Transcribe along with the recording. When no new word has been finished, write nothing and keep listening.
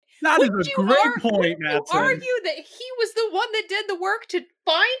That is a great point, You Mattson. argue that he was the one that did the work to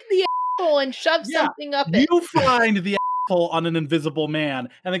find the asshole and shove something up it. You find the asshole on an invisible man,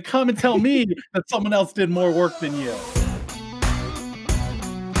 and then come and tell me that someone else did more work than you.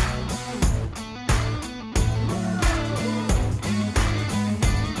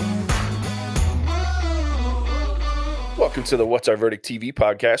 Welcome to the What's Our Verdict TV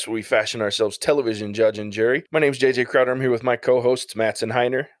podcast, where we fashion ourselves television judge and jury. My name's JJ Crowder. I'm here with my co-hosts, Mattson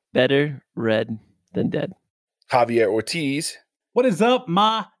Heiner. Better red than dead. Javier Ortiz. What is up,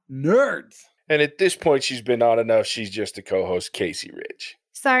 my nerds? And at this point, she's been on enough. She's just a co-host, Casey Ridge.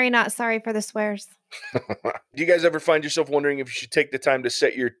 Sorry, not sorry for the swears. Do you guys ever find yourself wondering if you should take the time to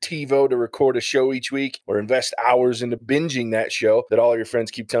set your TiVo to record a show each week or invest hours into binging that show that all your friends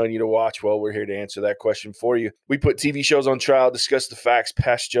keep telling you to watch? Well, we're here to answer that question for you. We put TV shows on trial, discuss the facts,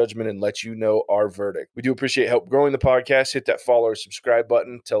 pass judgment, and let you know our verdict. We do appreciate help growing the podcast. Hit that follow or subscribe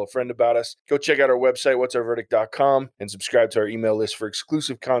button. Tell a friend about us. Go check out our website, whatsourverdict.com, and subscribe to our email list for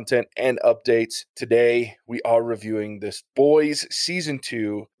exclusive content and updates. Today, we are reviewing this Boys Season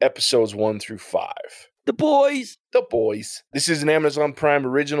 2, Episodes 1 through 5. The Boys! The Boys. This is an Amazon Prime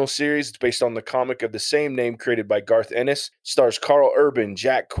original series. It's based on the comic of the same name created by Garth Ennis. Stars Carl Urban,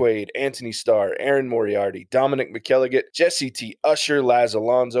 Jack Quaid, Anthony Starr, Aaron Moriarty, Dominic McElligott, Jesse T. Usher, Laz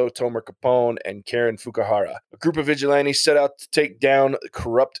Alonso, Tomer Capone, and Karen Fukuhara. A group of vigilantes set out to take down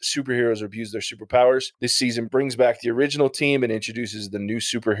corrupt superheroes who abuse their superpowers. This season brings back the original team and introduces the new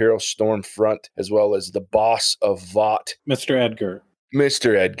superhero Stormfront, as well as the boss of Vought. Mr. Edgar.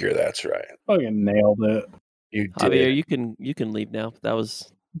 Mr. Edgar, that's right. Oh, you nailed it. You did. Javier, you can leave now. That was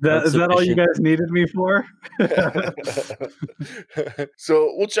Is that all you guys needed me for?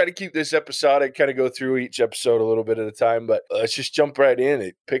 So we'll try to keep this episodic, kind of go through each episode a little bit at a time, but let's just jump right in.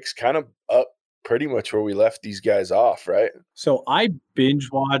 It picks kind of up pretty much where we left these guys off, right? So I binge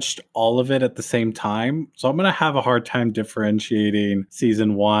watched all of it at the same time, so I'm going to have a hard time differentiating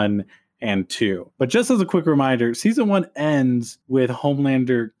season 1 and 2. But just as a quick reminder, season 1 ends with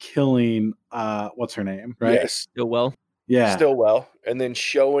Homelander killing what's her name, right? Yes. Stillwell. Yeah. Stillwell, and then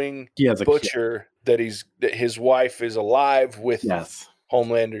showing He has a Butcher that his wife is alive with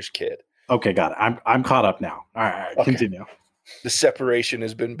Homelander's kid. Okay, got it. I'm caught up now. All right, Okay. Continue. The separation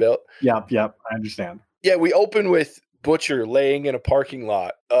has been built. Yep, I understand. Yeah, we open with Butcher laying in a parking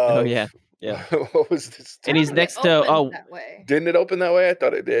lot. Oh, yeah. Yeah. What was this? And he's next to that way. Didn't it open that way? I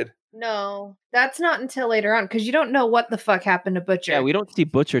thought it did. No, that's not until later on because you don't know what the fuck happened to Butcher. yeah, we don't see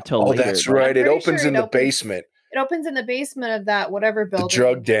Butcher till later. That's right. It pretty opens sure in it the opens- basement, It opens in the basement of that whatever the building.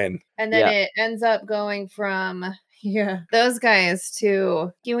 drug den. And then Yeah. it ends up going from those guys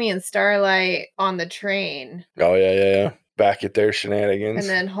to Huey and Starlight on the train. Oh, yeah. Back at their shenanigans. And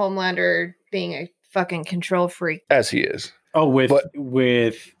then Homelander being a fucking control freak. As he is. Oh,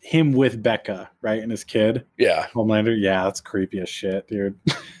 with him with Becca, right? And his kid, Yeah. Homelander. Yeah, that's creepy as shit, dude.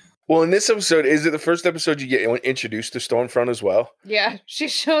 Well, in this episode, is it the first episode you get introduced to Stormfront as well? Yeah, she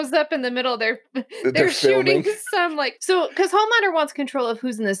shows up in the middle. They're filming. shooting some because Homelander wants control of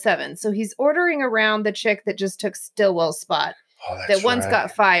who's in the 7. So he's ordering around the chick that just took Stillwell's spot. Oh, that's That once right.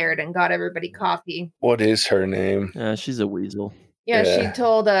 got fired and got everybody coffee. What is her name? She's a weasel. Yeah, Yeah. she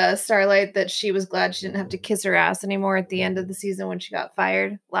told Starlight that she was glad she didn't have to kiss her ass anymore at the end of the season when she got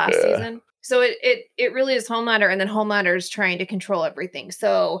fired last Yeah. season. So it really is Homelander, and then Homelander is trying to control everything.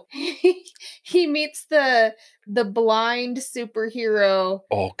 So he meets the blind superhero,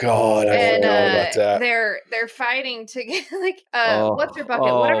 Oh, God. I and forgot about that. they're fighting to get what's her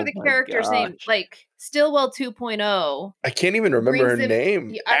bucket? Whatever the my character's name, gosh. like Stillwell 2.0. I can't even remember her brings him- name.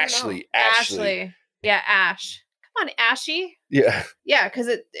 Yeah, I don't know. Ashley. Yeah, Ash. Come on, Ashy. Yeah. Yeah, because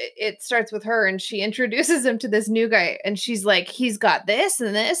it starts with her and she introduces him to this new guy and she's like, he's got this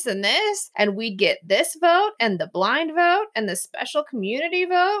and this and this, and we get this vote and the blind vote and the special community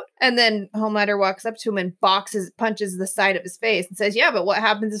vote. And then Homelander walks up to him and punches the side of his face and says, yeah, but what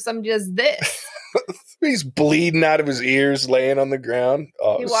happens if somebody does this? He's bleeding out of his ears, laying on the ground.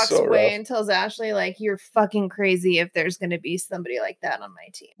 Oh, He it was walks so away rough. and tells Ashley, like, you're fucking crazy if there's going to be somebody like that on my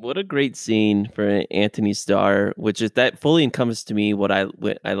team. What a great scene for Anthony Starr, which is that fully encompasses to me what I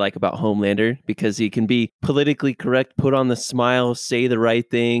like about Homelander, because he can be politically correct, put on the smile, say the right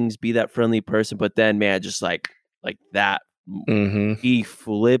things, be that friendly person, but then, man, just like that. Mm-hmm. He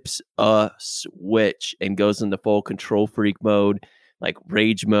flips a switch and goes into full control freak mode, like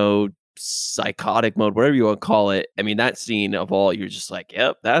rage mode, psychotic mode, whatever you want to call it. I mean, that scene of all, you're just like,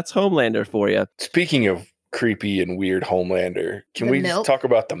 yep, that's Homelander for you. Speaking of creepy and weird Homelander, can The we milk? talk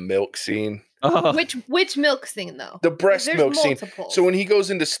about the milk scene? Oh, Which milk scene though? The breast There's milk scene. multiples. So when he goes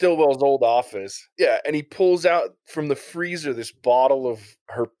into Stillwell's old office, and he pulls out from the freezer this bottle of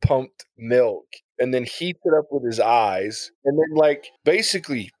her pumped milk and then heats it up with his eyes and then like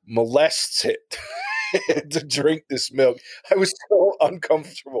basically molests it to drink this milk. I was so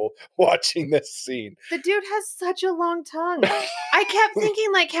uncomfortable watching this scene. The dude has such a long tongue. I kept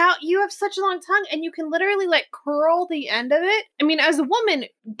thinking, like, how you have such a long tongue and you can literally, like, curl the end of it. I mean, as a woman,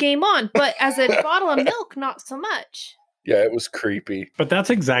 game on, but as a bottle of milk, not so much. Yeah, it was creepy. But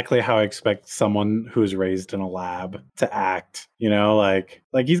that's exactly how I expect someone who's raised in a lab to act. You know, like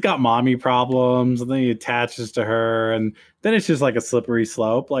he's got mommy problems, and then he attaches to her, and then it's just like a slippery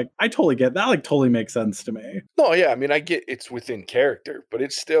slope. Like, I totally get that. Like, totally makes sense to me. No, yeah, I mean, I get it's within character, but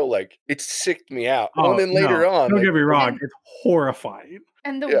it's still like it sicked me out. And then later on, don't like, get me wrong, it's horrifying.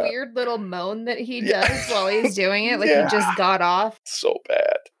 And the Yeah. weird little moan that he Yeah. does while he's doing it, like Yeah. he just got off. so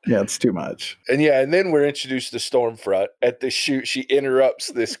bad. Yeah, it's too much. And then we're introduced to Stormfront. At the shoot, she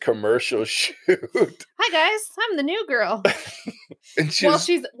interrupts this commercial shoot. Hi guys, I'm the new girl. And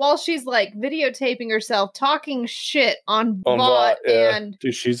While she's like videotaping herself talking shit on On Vought Vought, yeah. and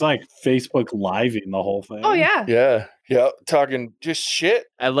Dude, she's like Facebook living the whole thing. oh yeah. yeah, talking just shit.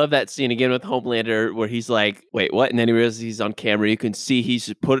 I love that scene again with Homelander where he's like, "Wait, what?" And then he realizes he's on camera. You can see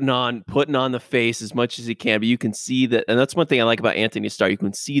he's putting on the face as much as he can, but you can see that, and that's one thing I like about Anthony Starr. You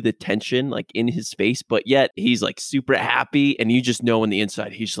can see the tension like in his face, but yet he's like super happy, and you just know on the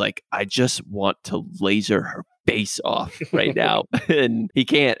inside he's like, "I just want to laser her face off right now," and he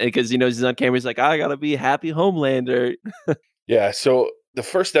can't because he knows he's on camera. He's like, "I gotta be a happy Homelander." Yeah, so the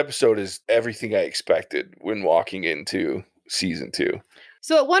first episode is everything I expected when walking into season 2.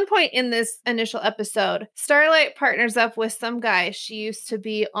 So at one point in this initial episode, Starlight partners up with some guy she used to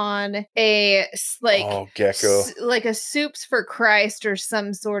be on a Gecko. like a Soups for Christ or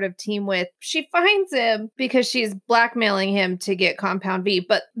some sort of team with. She finds him because she's blackmailing him to get Compound V.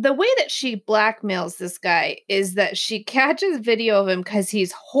 But the way that she blackmails this guy is that she catches video of him because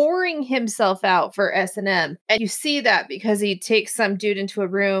he's whoring himself out for S&M. And you see that because he takes some dude into a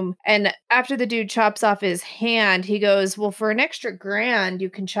room, and after the dude chops off his hand, he goes, "Well, for an extra $1,000, you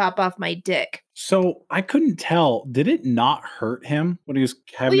can chop off my dick." So I couldn't tell. Did it not hurt him when he was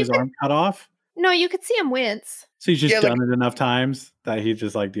having his arm cut off? No, you could see him wince. So he's just Yeah, like- done it enough times that he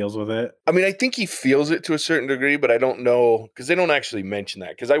just like deals with it. I mean, I think he feels it to a certain degree, but I don't know because they don't actually mention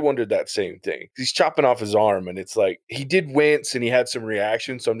that because I wondered that same thing. He's chopping off his arm and it's like he did wince and he had some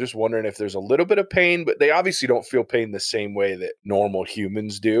reaction. So I'm just wondering if there's a little bit of pain, but they obviously don't feel pain the same way that normal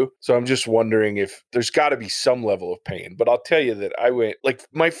humans do. So I'm just wondering if there's got to be some level of pain. But I'll tell you that I went like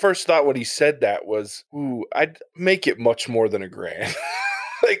my first thought when he said that was, ooh, I'd make it much more than $1,000.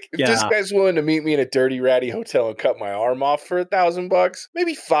 Like, if this Yeah. guy's willing to meet me in a dirty, ratty hotel and cut my arm off for $1,000,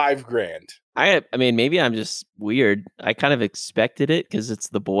 maybe $5,000. I mean, maybe I'm just weird. I kind of expected it because it's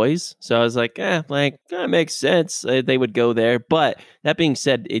the boys. So I was like, that makes sense. They would go there. But that being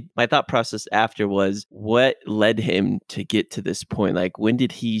said, my thought process after was what led him to get to this point? Like, when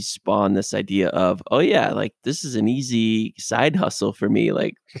did he spawn this idea of, oh, yeah, like this is an easy side hustle for me?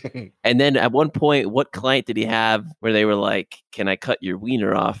 Like, and then at one point, what client did he have where they were like, can I cut your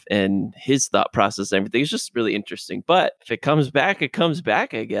wiener off? And his thought process and everything is just really interesting. But if it comes back,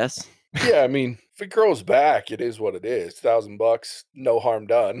 I guess. Yeah, I mean, if it grows back, it is what it is. $1,000, no harm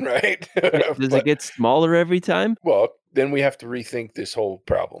done, right? Does it get smaller every time? Well, then we have to rethink this whole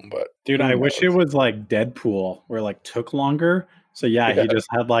problem. But Dude, who I wish it knows? was like Deadpool, where it like took longer. So yeah, Yeah. he just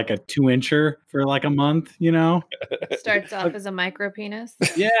had like a 2-incher for like a month, you know? Starts off as a micro penis.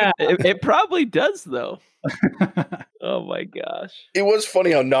 Yeah. It probably does, though. Oh my gosh. It was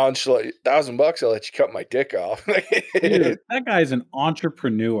funny how nonchalant. $1,000, I'll let you cut my dick off. Dude, that guy's an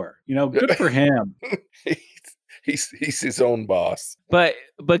entrepreneur. You know, good for him. he's his own boss. But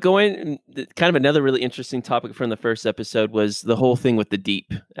going kind of another really interesting topic from the first episode was the whole thing with the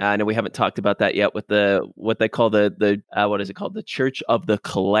deep. I know we haven't talked about that yet with the what they call the what is it called? The Church of the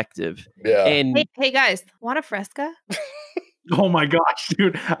Collective. Yeah. And Hey guys, want a fresca? Oh my gosh,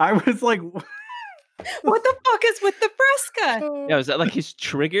 dude. I was like, What the fuck is with the fresca? yeah, was that like his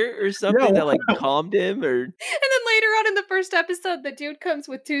trigger or something Yeah, that like wow. calmed him or And then later on in the first episode, the dude comes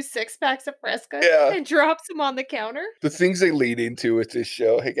with 2 6-packs of Fresca Yeah. and drops them on the counter. The things they lead into with this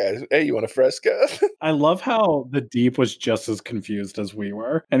show. Hey guys, hey, you want a Fresca? I love how the Deep was just as confused as we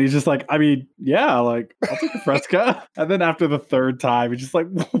were. And he's just like, I mean, yeah, like, I'll take a Fresca. And then after the third time, he's just like,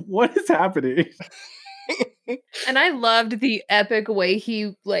 what is happening? And I loved the epic way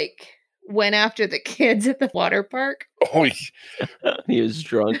he like went after the kids at the water park. Oh, He was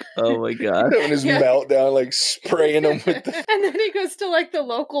drunk. Oh my god. having his Yeah. meltdown, like spraying them with the. And then he goes to like the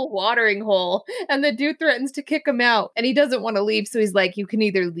local watering hole and the dude threatens to kick him out and he doesn't want to leave. So he's like, you can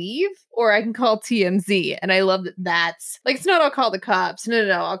either leave or I can call TMZ. And I love that that's like, it's not I'll call the cops. No,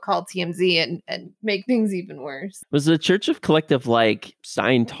 I'll call TMZ and make things even worse. Was the Church of Collective like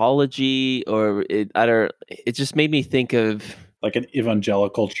Scientology or it just made me think of Like an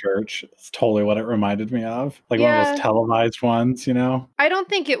evangelical church. It's totally what it reminded me of. Like one of Yeah. those televised ones, you know? I don't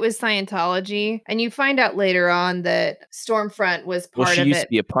think it was Scientology. And you find out later on that Stormfront was well, part she of used it to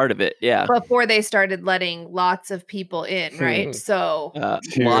be a part of it. Yeah. before they started letting lots of people in, right? So,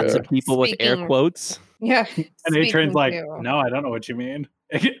 Lots Yeah. of people with air Speaking- quotes. yeah. And Adrian's speaking like, to- no, I don't know what you mean.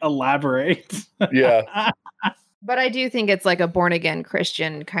 Elaborate. Yeah. But I do think it's like a born again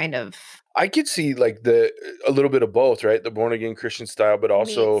Christian kind of I could see like a little bit of both, right? The born again Christian style, but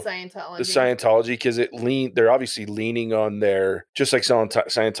also meets Scientology. the Scientology, because they're obviously leaning on just like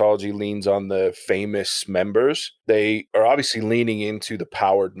Scientology leans on the famous members. They are obviously leaning into the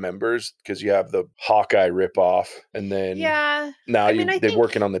powered members because you have the Hawkeye ripoff, and then Yeah, now I mean, I they're think-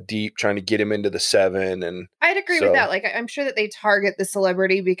 working on the Deep, trying to get him into the 7, and I'd agree So- with that. Like, I'm sure that they target the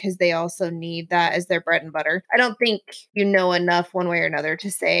celebrity because they also need that as their bread and butter. I don't think you know enough one way or another to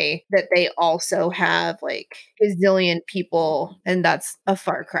say that they also have like a zillion people, and that's a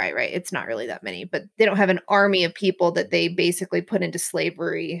far cry, right? It's not really that many, but they don't have an army of people that they basically put into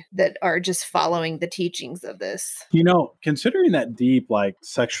slavery that are just following the teachings of this. You know, considering that Deep like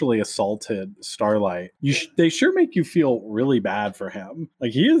sexually assaulted Starlight, they sure make you feel really bad for him.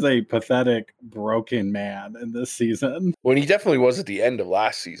 Like he is a pathetic, broken man in this season. when he definitely was at the end of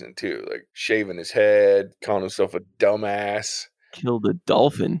last season too, like shaving his head, calling himself a dumbass. Killed a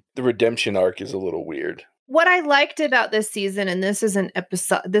dolphin. The redemption arc is a little weird. What I liked about this season, and this is an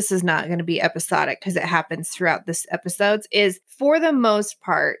episode, this is not going to be episodic because it happens throughout this episodes, is for the most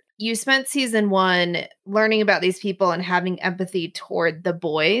part, you spent season 1 learning about these people and having empathy toward the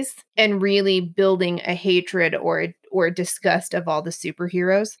boys and really building a hatred or disgust of all the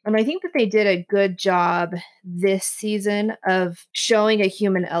superheroes. And I think that they did a good job this season of showing a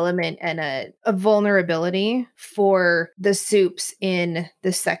human element and a vulnerability for the soups in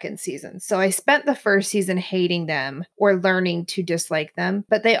the second season. So I spent the first season hating them or learning to dislike them,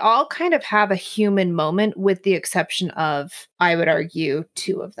 but they all kind of have a human moment with the exception of, I would argue,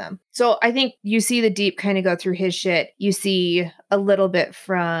 2 of them. So I think you see the Deep kind of go through his shit. You see a little bit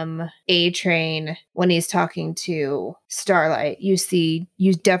from A-Train when he's talking to Starlight. You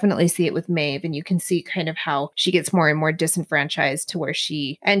definitely see it with Maeve, and you can see kind of how she gets more and more disenfranchised to where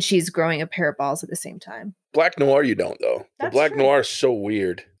she's growing a pair of balls at the same time. Black Noir, you don't though. The That's Black true. Noir is so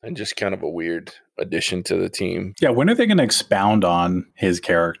weird and just kind of a weird addition to the team. Yeah, when are they going to expound on his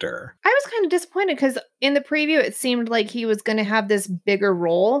character? I was kind of disappointed because in the preview, it seemed like he was going to have this bigger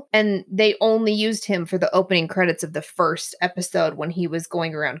role, and they only used him for the opening credits of the first episode when he was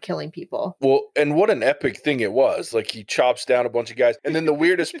going around killing people. Well, and what an epic thing it was. Like he chops down a bunch of guys. And then the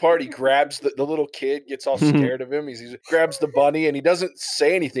weirdest part, he grabs the little kid, gets all scared of him. He grabs the bunny and he doesn't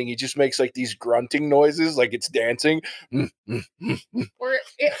say anything. He just makes like these grunting noises like it's dancing. Or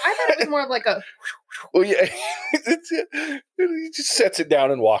I thought it was more of like a Well, yeah. He just sets it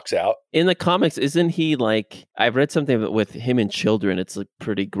down and walks out. In the comics, isn't he like? I've read something with him and children. It's like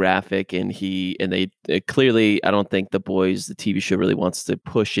pretty graphic, and they clearly. I don't think the TV show really wants to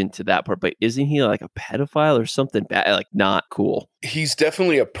push into that part. But isn't he like a pedophile or something bad? Like not cool. He's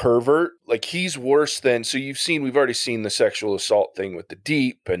definitely a pervert. Like he's worse than, so we've already seen the sexual assault thing with the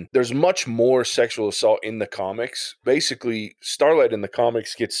Deep, and there's much more sexual assault in the comics. Basically, Starlight in the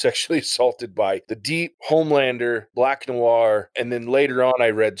comics gets sexually assaulted by the Deep, Homelander, Black Noir, and then later on I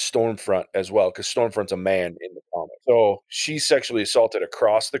read Stormfront as well, because Stormfront's a man in the comics. So she's sexually assaulted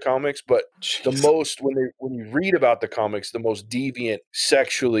across the comics, but the most, when you read about the comics, the most deviant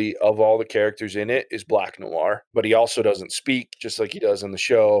sexually of all the characters in it is Black Noir, but he also doesn't speak just like he does in the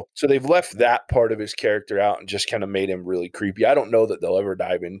show. So they've left that part of his character out and just kind of made him really creepy. I don't know that they'll ever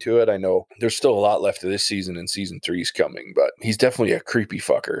dive into it. I know there's still a lot left of this season, and season 3 is coming, but he's definitely a creepy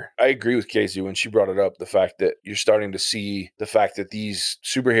fucker. I agree with Casey when she brought it up, the fact that you're starting to see the fact that these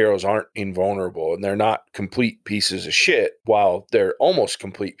superheroes aren't invulnerable and they're not complete pieces of shit. While they're almost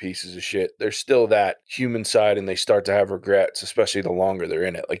complete pieces of shit, there's still that human side, and they start to have regrets, especially the longer they're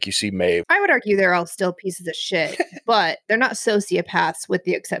in it. Like you see Maeve. I would argue they're all still pieces of shit, but they're not sociopaths with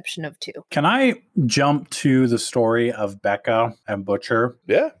the exception of 2. Can I jump to the story of Becca and Butcher?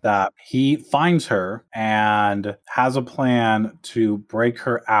 Yeah. That he finds her and has a plan to break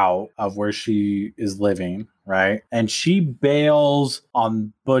her out of where she is living right? And she bails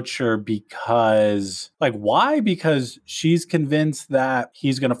on Butcher because, like, why? Because she's convinced that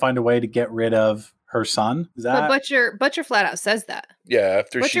he's going to find a way to get rid of her son. Is But that Butcher flat out says that. Yeah,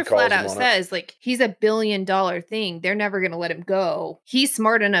 after she Butcher calls flat him out on it. says, like, he's $1 billion thing. They're never going to let him go. He's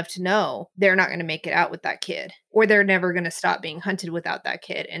smart enough to know they're not going to make it out with that kid, or they're never going to stop being hunted without that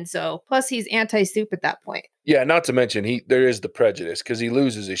kid. And so, plus he's anti-soup at that point. Yeah, not to mention there is the prejudice because he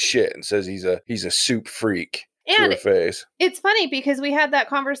loses his shit and says he's a soup freak to And her face. it's funny because we had that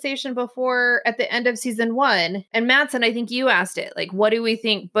conversation before at the end of season 1, and Mattson, I think you asked it, like, what do we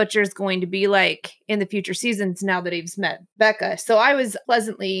think Butcher's going to be like in the future seasons now that he's met Becca? So I was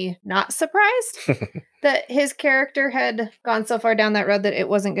pleasantly not surprised that his character had gone so far down that road that it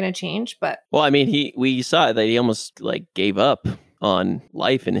wasn't going to change. But Well, I mean, we saw that he almost like gave up on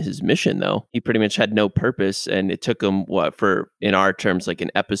life and his mission, though. He pretty much had no purpose, and it took him, for in our terms, like an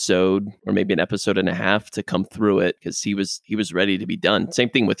episode or maybe an episode and a half to come through it, because he was ready to be done. Same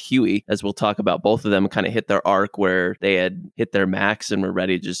thing with Huey, as we'll talk about. Both of them kind of hit their arc where they had hit their max and were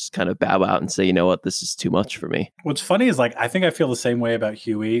ready to just kind of bow out and say, you know what, this is too much for me. What's funny is, like, I think I feel the same way about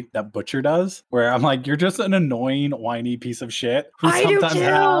Huey that Butcher does, where I'm like, you're just an annoying, whiny piece of shit who I do sometimes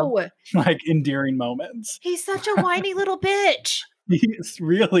have, too. like, endearing moments. He's such a whiny little bitch. He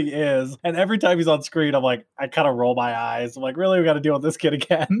really is. And every time he's on screen, I'm like, I kind of roll my eyes. I'm like, really? We got to deal with this kid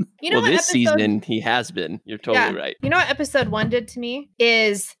again. You know Well, what this episode- season he has been. You're totally right. You know what episode 1 did to me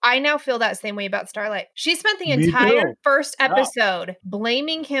is I now feel that same way about Starlight. She spent the Me entire too. first episode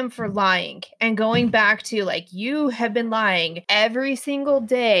blaming him for lying and going back to, like, you have been lying every single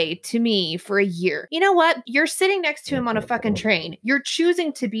day to me for a year. You know what? You're sitting next to him on a fucking train. You're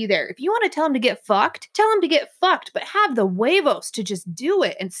choosing to be there. If you want to tell him to get fucked, tell him to get fucked, but have the huevos to just do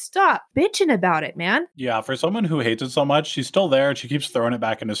it and stop bitching about it, man. Yeah, for someone who hates it so much, she's still there and she keeps throwing it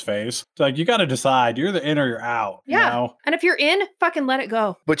back in his face. It's like, you got to decide. You're the in or you're out. Yeah. You know? And if you're in, fucking let it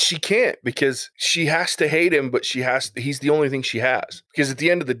go. But she can't, because she has to hate him, but he's the only thing she has. Because at the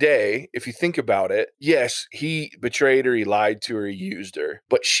end of the day, if you think about it, yes, he betrayed her, he lied to her, he used her,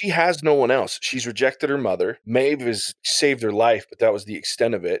 but she has no one else. She's rejected her mother. Maeve has saved her life, but that was the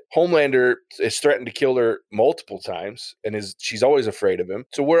extent of it. Homelander has threatened to kill her multiple times, and she's always afraid of him.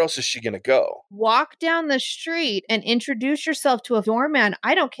 So where else is she going to go? Walk down the street and introduce yourself to a doorman.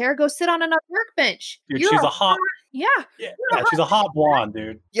 I don't care. Go sit on another workbench. Dude, You're she's a hot, Yeah. yeah, she's a hot blonde,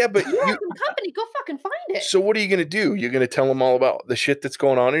 dude. Yeah, but You have some company. Go fucking find it. so what are you going to do? You're going to tell them all about the shit that's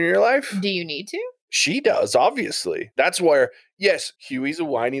going on in your life? Do you need to? She does, obviously. That's where, yes, Huey's a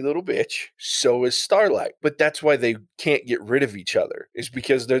whiny little bitch. So is Starlight. But that's why they can't get rid of each other. Is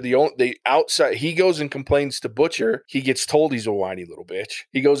because they're the outside. He goes and complains to Butcher. He gets told he's a whiny little bitch.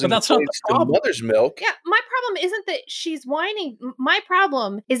 He goes and But that's not complains the to problem. Mother's Milk. Yeah, my problem isn't that she's whining. My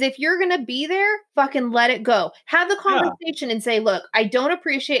problem is if you're going to be there, fucking let it go. Have the conversation and say, look, I don't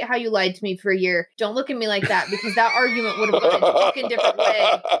appreciate how you lied to me for a year. Don't look at me like that, because that argument would have gone a fucking different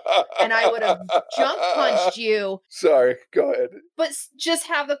way. And I would have junk punched you. Sorry, go ahead. But just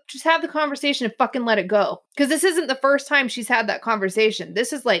have the conversation and fucking let it go. Because this isn't the first time she's had that conversation.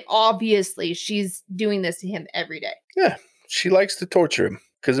 This is like, obviously she's doing this to him every day. Yeah, she likes to torture him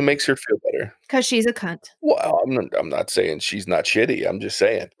because it makes her feel better. Because she's a cunt. Well, I'm not saying she's not shitty. I'm just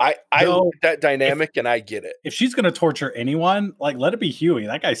saying I No, look at that dynamic and I get it. If she's going to torture anyone, like, let it be Huey.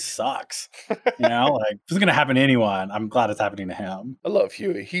 That guy sucks. You know, like, if it's going to happen to anyone, I'm glad it's happening to him. I love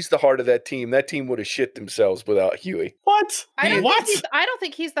Huey. He's the heart of that team. That team would have shit themselves without Huey. What? I don't What?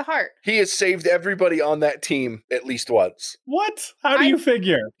 think he's the heart. He has saved everybody on that team at least once. What? How do you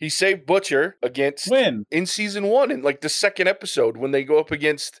figure? He saved Butcher against When? in season 1 in like the second episode when they go up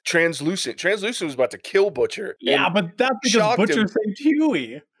against Translucent. Translucent was about to kill Butcher. Yeah, and but that's because shocked Butcher him. saved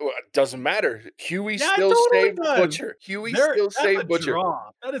Huey. Well, it doesn't matter. Huey Yeah, it still totally saved does. Butcher. Huey There- still that's a saved Butcher. draw.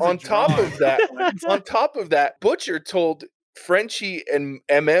 That is On a top draw. of that, Butcher told Frenchie and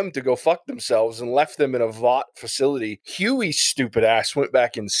MM to go fuck themselves and left them in a Vought facility. Huey's stupid ass went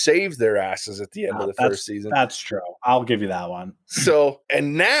back and saved their asses at the end of the first season. That's true. I'll give you that one. So,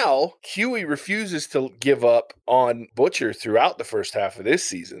 and now Huey refuses to give up on Butcher throughout the first half of this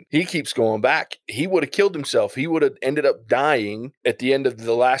season. He keeps going back. He would have killed himself. He would have ended up dying at the end of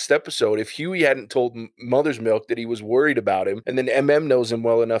the last episode if Huey hadn't told Mother's Milk that he was worried about him. And then MM knows him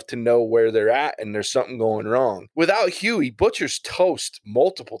well enough to know where they're at and there's something going wrong. Without Huey, Butcher's toast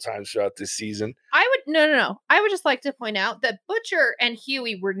multiple times throughout this season. No. I would just like to point out that Butcher and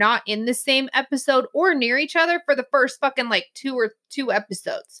Huey were not in the same episode or near each other for the first fucking like two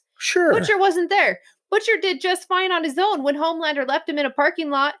episodes. Sure. Butcher wasn't there. Butcher did just fine on his own when Homelander left him in a parking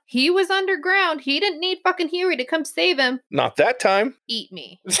lot. He was underground. He didn't need fucking Huey to come save him. Not that time. Eat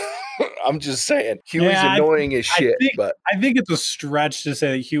me. I'm just saying. Huey's Yeah, annoying as shit, but I think it's a stretch to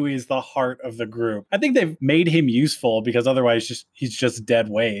say that Huey is the heart of the group. I think they've made him useful because otherwise he's just dead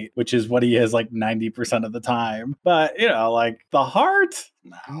weight, which is what he is like 90% of the time. But, like the heart,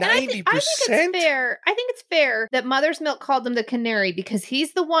 no. 90%. I think it's fair. I think it's fair that Mother's Milk called him the canary because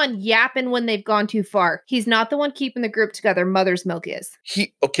he's the one yapping when they've gone too far. He's not the one keeping the group together. Mother's Milk is.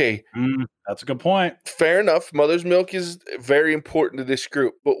 Okay. That's a good point. Fair enough. Mother's Milk is very important to this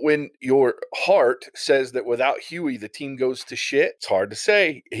group. But when your heart says that without Huey, the team goes to shit, it's hard to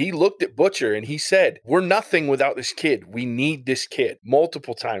say. He looked at Butcher and he said, we're nothing without this kid. We need this kid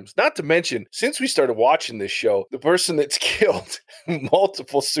multiple times. Not to mention, since we started watching this show, the person that's killed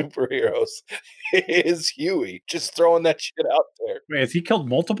multiple superheroes is Huey. Just throwing that shit out there. Wait, has he killed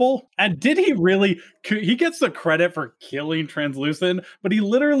multiple? And did he really? He gets the credit for killing Translucent, but he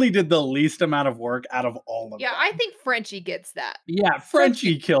literally did the least amount of work out of all of them. Yeah, I think Frenchie gets that. Yeah,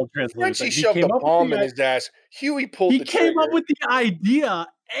 Frenchie killed Translucent. Frenchie shoved a bomb in his ass. Huey pulled the trigger. He came up with the idea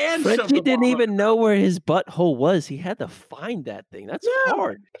and Frenchie didn't even know where his butthole was. He had to find that thing. That's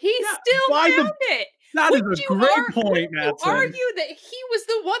hard. He still found it. That is a great point, Matt. You argue that he was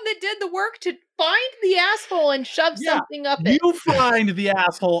the one that did the work to find the asshole and shove something up it. You find the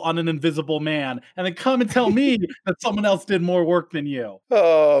asshole on an invisible man and then come and tell me that someone else did more work than you.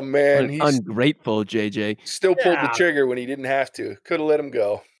 Oh, man. He's ungrateful, JJ. Still pulled the trigger when he didn't have to. Could have let him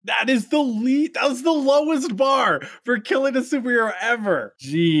go. That is that was the lowest bar for killing a superhero ever.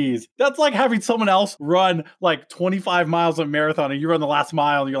 Jeez. That's like having someone else run like 25 miles of a marathon and you run the last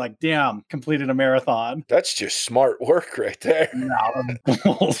mile and you're like, damn, completed a marathon. That's just smart work right there. No,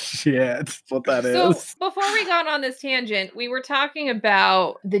 bullshit. That's what that is. So before we got on this tangent, we were talking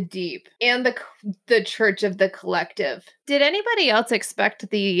about the Deep and the Church of the Collective. Did anybody else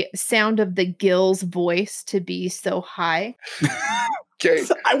expect the sound of the Gills voice to be so high? Okay.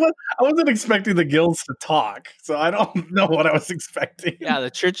 So I wasn't expecting the guilds to talk, so I don't know what I was expecting. Yeah, the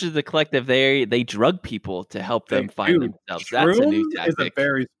Church of the Collective, they drug people to help them find themselves. That's a new tactic. It's a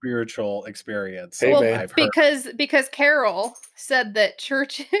very spiritual experience. Hey, man. Because Carol said that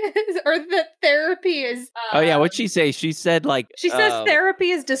churches or that therapy is. Oh yeah, what'd she say? She said she says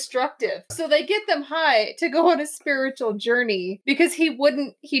therapy is destructive, so they get them high to go on a spiritual journey because he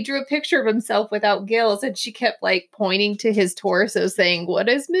drew a picture of himself without gills, and she kept pointing to his torso, saying, "What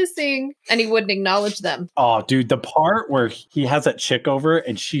is missing?" And he wouldn't acknowledge them. Oh, dude, the part where he has that chick over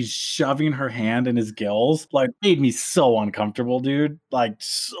and she's shoving her hand in his gills made me so uncomfortable, dude.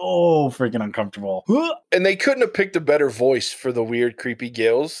 So freaking uncomfortable. And they couldn't have picked a better voice for the weird, creepy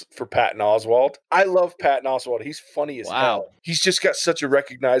gills for Patton Oswalt. I love Patton Oswalt. He's funny as hell. He's just got such a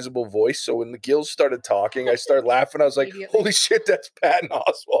recognizable voice. So when the gills started talking, I started laughing. I was like, holy shit, that's Patton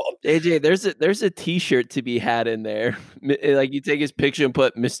Oswalt. AJ, there's a t-shirt to be had in there. You take his picture and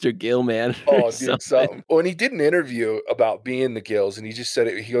put Mr. Gillman. Oh, dude, something. When he did an interview about being the Gills, and he just said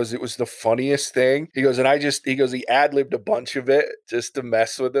it, he goes, it was the funniest thing. He goes, he ad-libbed a bunch of it just to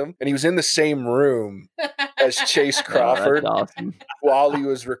mess with him. And he was in the same room as Chase Crawford while he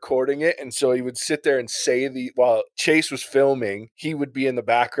was recording it. And so he would sit there and say while Chase was filming, he would be in the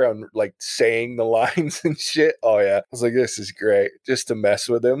background, saying the lines and shit. Oh, yeah. I was like, this is great. Just to mess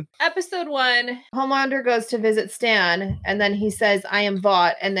with him. Episode 1, Homelander goes to visit Stan, and then he says, "I am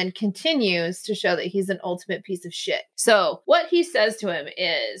Vought," and then continues to show that he's an ultimate piece of shit. So what he says to him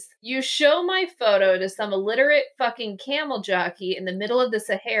is, "You show my photo to some illiterate fucking camel jockey in the middle of the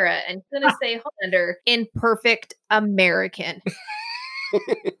Sahara, and he's gonna say Homelander in perfect American."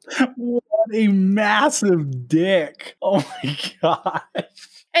 What a massive dick. Oh my gosh.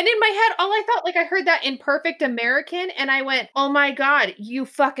 And in my head, all I thought, I heard that in perfect American, and I went, oh my God, you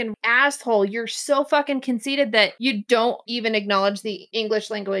fucking asshole. You're so fucking conceited that you don't even acknowledge the English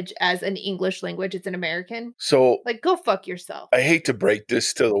language as an English language. It's an American. So, go fuck yourself. I hate to break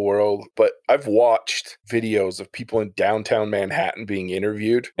this to the world, but I've watched videos of people in downtown Manhattan being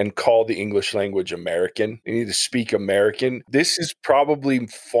interviewed and call the English language American. They need to speak American. This is probably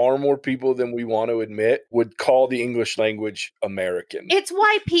far more people than we want to admit would call the English language American. It's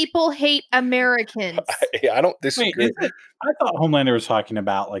why people hate Americans. I don't disagree. Wait, I thought Homelander was talking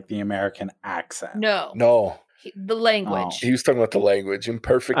about the American accent. No. The language. He was talking about the language.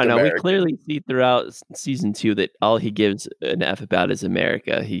 Imperfect I know. American. We clearly see throughout season 2 that all he gives an F about is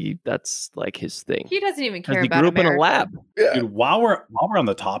America. That's his thing. He doesn't even care about America. He grew up in a lab. Yeah. Dude, while we're on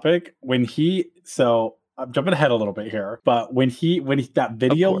the topic, I'm jumping ahead a little bit here, but when that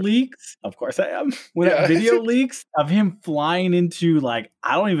video leaks, of course I am. When that video leaks of him flying into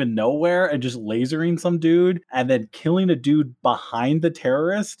I don't even know where and just lasering some dude and then killing a dude behind the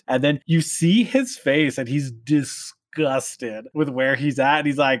terrorist, and then you see his face and he's disgusted disgusted with where he's at. And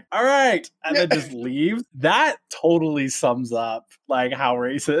he's like, all right. And then just leaves. That totally sums up like how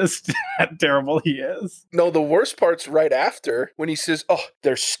racist and terrible he is. No, the worst part's right after when he says, oh,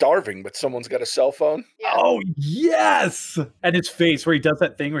 they're starving, but someone's got a cell phone. Yeah. Oh, yes. And his face where he does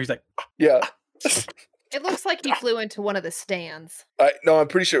that thing where he's like, Yeah. It looks like he flew into one of the stands. No, I'm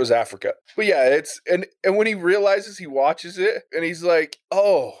pretty sure it was Africa. But yeah, it's and when he realizes, he watches it and he's like,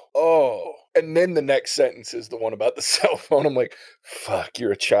 oh. And then the next sentence is the one about the cell phone. I'm like, fuck,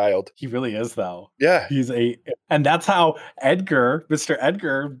 you're a child. he really is, though. Yeah. And that's how Mr.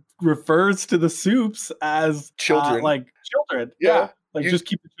 Edgar refers to the Soups as Children. like children. Yeah. Like just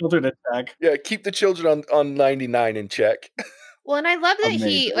keep the children in check. Yeah, keep the children on 99 in check. Well, and I love that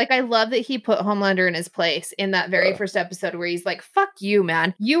Amazing. I love that he put Homelander in his place in that very first episode where he's like, fuck you,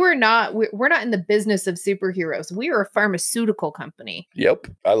 man. We're not in the business of superheroes. We are a pharmaceutical company. Yep,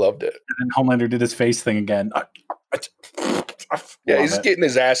 I loved it. And then Homelander did his face thing again. Yeah, Love he's it. getting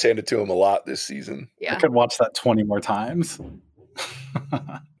his ass handed to him a lot this season. I Yeah. could watch that 20 more times. Of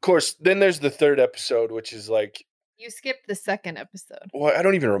course, then there's the third episode, which is like, You skipped the second episode. well, I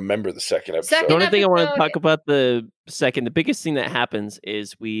don't even remember the second episode. Second The only thing I want to episode- talk about the biggest thing that happens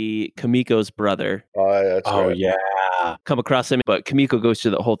is Kamiko's brother Oh, that's Oh, right. yeah. come across him, but Kamiko goes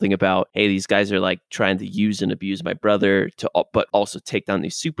through the whole thing about, hey, these guys are like trying to use and abuse my brother but also take down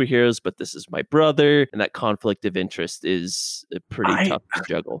these superheroes, but this is my brother, and that conflict of interest is pretty tough to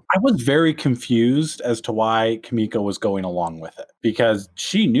juggle. I was very confused as to why Kamiko was going along with it because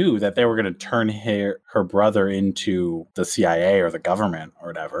she knew that they were going to turn her brother into the CIA or the government or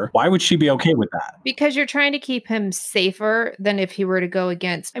whatever. Why would she be okay with that? Because you're trying to keep him safer than if he were to go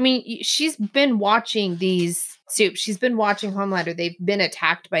against. I mean, she's been watching these Soups. She's been watching Homelander. They've been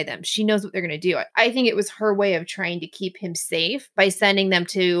attacked by them. She knows what they're going to do. I think it was her way of trying to keep him safe by sending them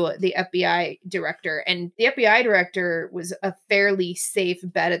to the FBI director. And the FBI director was a fairly safe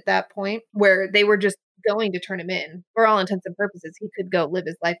bet at that point where they were just going to turn him in. For all intents and purposes, he could go live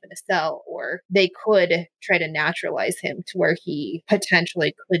his life in a cell, or they could try to naturalize him to where he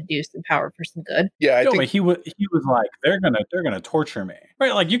potentially could do some power for some good. Yeah, I No, think but he was like, they're gonna torture me,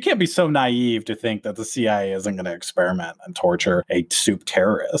 right? Like you can't be so naive to think that the CIA isn't gonna experiment and torture a Soup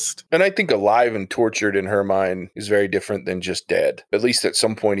terrorist. And I think alive and tortured in her mind is very different than just dead. At least at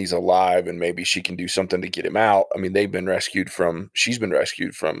some point he's alive and maybe she can do something to get him out. I mean, she's been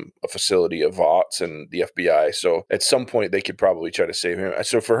rescued from a facility of Vots and the FBI. So at some point they could probably try to save him.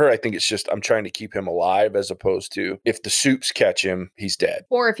 So for her, I think it's just, I'm trying to keep him alive as opposed to if the Soups catch him, he's dead.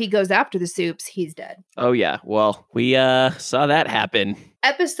 Or if he goes after the Soups, he's dead. Oh yeah, well, we saw that happen.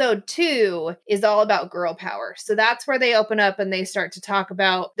 Episode 2 is all about girl power. So that's where they open up and they start to talk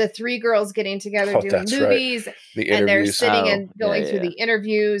about the three girls getting together doing That's right. movies. The And they're interviews. sitting Oh, and going yeah, through yeah. the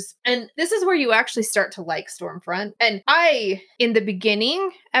interviews. And this is where you actually start to like Stormfront. And in the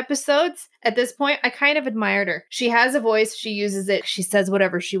beginning episodes, at this point, I kind of admired her. She has a voice. She uses it. She says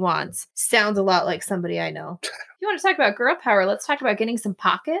whatever she wants. Sounds a lot like somebody I know. You want to talk about girl power? Let's talk about getting some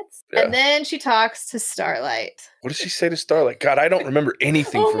pockets. Yeah. And then she talks to Starlight. What does she say to Starlight? God, I don't remember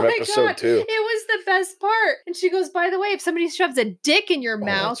anything from episode 2. It was the best part. And she goes, by the way, if somebody shoves a dick in your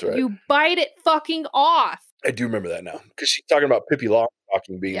mouth, that's right. you bite it fucking off. I do remember that now. Because she's talking about Pippi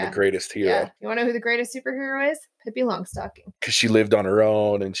Longstocking being Yeah. the greatest hero. Yeah. You want to know who the greatest superhero is? Pippi Longstocking. Because she lived on her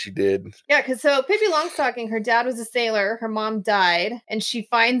own and she did. Yeah, because so Pippi Longstocking, her dad was a sailor, her mom died, and she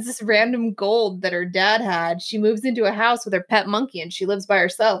finds this random gold that her dad had. She moves into a house with her pet monkey and she lives by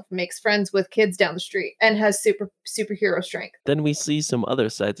herself, makes friends with kids down the street, and has superhero strength. Then we see some other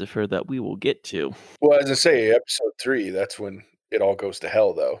sides of her that we will get to. Well, as I say, episode 3, that's when it all goes to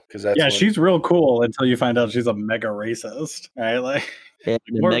hell, though. Because that's Yeah, when, she's real cool until you find out she's a mega racist, right? Like And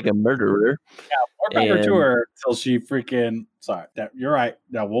a More- mega murderer. more power to And- her till she freaking. Sorry, you're right.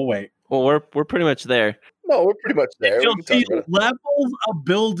 No, we'll wait. Well, we're pretty much there. No, we're pretty much there. We Until can talk she about it. levels a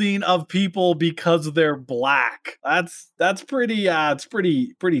building of people because they're black. That's pretty. It's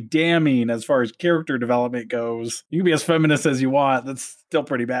pretty damning as far as character development goes. You can be as feminist as you want. That's still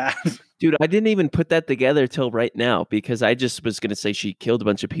pretty bad. Dude, I didn't even put that together till right now because I just was going to say she killed a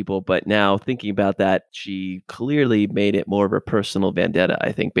bunch of people. But now thinking about that, she clearly made it more of a personal vendetta,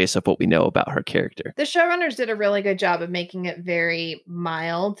 I think, based off what we know about her character. The showrunners did a really good job of making it very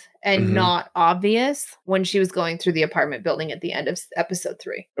mild and Mhm. not obvious when she was going through the apartment building at the end of episode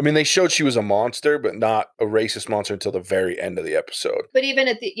 3. I mean, they showed she was a monster, but not a racist monster until the very end of the episode. But even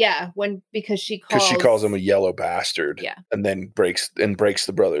at the because she Because she calls him a yellow bastard. Yeah. And then breaks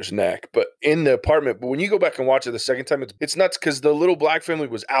the brother's neck. but in the apartment. But when you go back and watch it the second time, it's nuts because the little black family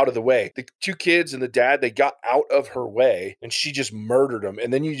was out of the way. The 2 kids and the dad, they got out of her way and she just murdered them.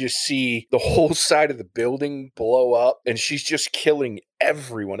 And then you just see the whole side of the building blow up and she's just killing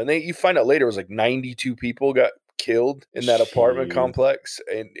everyone. And you find out later it was like 92 people got killed in that apartment complex,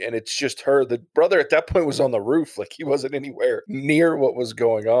 and it's just her. The brother at that point was on the roof, like he wasn't anywhere near what was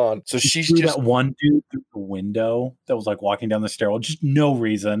going on. So she's just that one dude through the window that was like walking down the stairwell, just no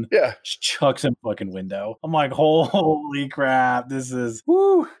reason. Yeah, just chucks him fucking window. I'm like, holy crap, this is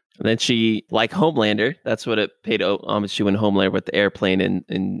woo. And then she, like Homelander, that's what it paid homage to in Homelander with the airplane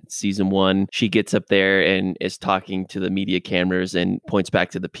in season 1. She gets up there and is talking to the media cameras and points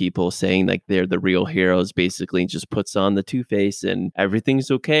back to the people saying like they're the real heroes, basically, and just puts on the Two-Face and everything's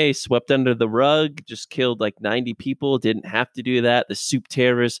okay. Swept under the rug, just killed like 90 people. Didn't have to do that. The soup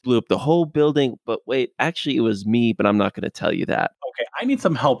terrorists blew up the whole building. But wait, actually it was me, but I'm not going to tell you that. Okay, I need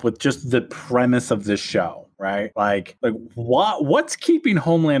some help with just the premise of this show, right? Like what's keeping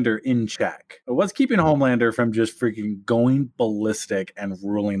Homelander in check? What's keeping Homelander from just freaking going ballistic and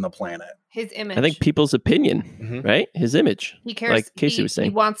ruling the planet? His image. I think people's opinion, right? His image. He cares. Like Casey was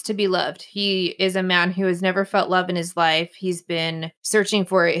saying. He wants to be loved. He is a man who has never felt love in his life. He's been searching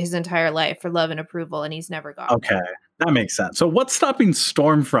for it his entire life for love and approval, and he's never got it. Okay. That makes sense. So what's stopping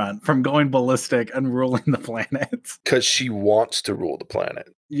Stormfront from going ballistic and ruling the planet? Because she wants to rule the planet.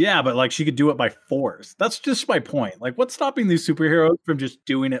 Yeah, but like she could do it by force. That's just my point. Like, what's stopping these superheroes from just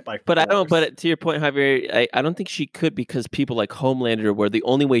doing it by force? But I don't. But to your point, Javier, I don't think she could, because people like Homelander, where the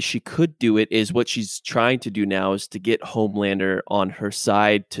only way she could do it is what she's trying to do now, is to get Homelander on her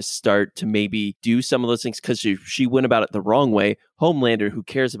side to start to maybe do some of those things. Because she went about it the wrong way. Homelander, who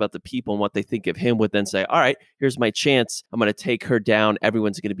cares about the people and what they think of him, would then say, all right, here's my chance. I'm going to take her down.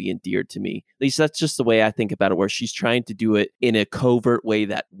 Everyone's going to be endeared to me. At least that's just the way I think about it, where she's trying to do it in a covert way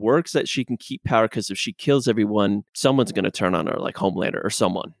that works, that she can keep power, because if she kills everyone, someone's going to turn on her, like Homelander or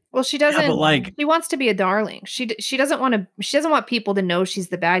someone. Well, she doesn't. Yeah, but like, she wants to be a darling. She doesn't want to. She doesn't want people to know she's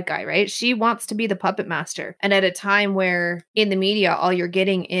the bad guy, right? She wants to be the puppet master. And at a time where in the media, all you're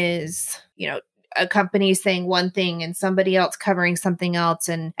getting is, a company saying one thing and somebody else covering something else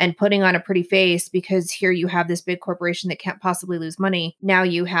and putting on a pretty face, because here you have this big corporation that can't possibly lose money. Now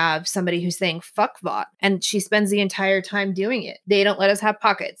you have somebody who's saying fuck Vought, and she spends the entire time doing it. They don't let us have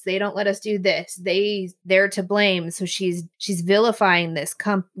pockets. They don't let us do this. They're to blame. So she's vilifying this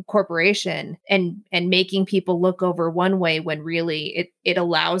corporation and making people look over one way when really it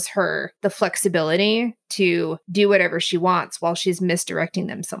allows her the flexibility to do whatever she wants while she's misdirecting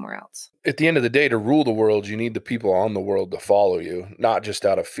them somewhere else. At the end of the day, to rule the world, you need the people on the world to follow you, not just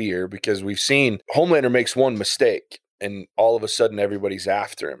out of fear, because we've seen Homelander makes one mistake and all of a sudden everybody's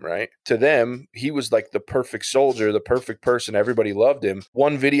after him, right? To them, he was like the perfect soldier, the perfect person. Everybody loved him.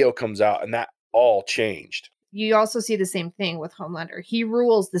 One video comes out and that all changed. You also see the same thing with Homelander. He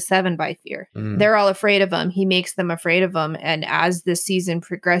rules the Seven by fear. They're all afraid of him. He makes them afraid of him. And as the season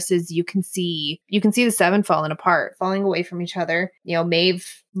progresses, you can see the Seven falling apart, falling away from each other. Maeve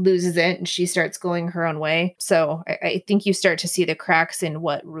loses it and she starts going her own way. So I think you start to see the cracks in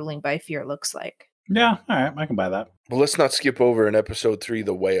what ruling by fear looks like. Yeah, all right, I can buy that. Well, let's not skip over in episode 3,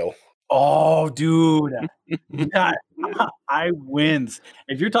 The Whale. Oh, dude. Yeah, I winced.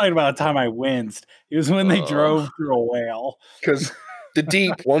 If you're talking about a time I winced, it was when they drove through a whale. Because the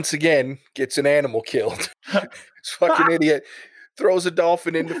Deep, once again, gets an animal killed. It's fucking idiot. Throws a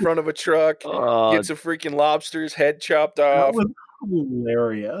dolphin into front of a truck. Gets a freaking lobster's head chopped off. That was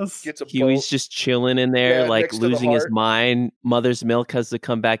hilarious. Gets a Huey's boat. just chilling in there, Yeah, like next to the losing his heart. mind. Mother's Milk has to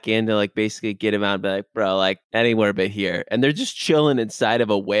come back in to like basically get him out and be like, bro, like anywhere but here. And they're just chilling inside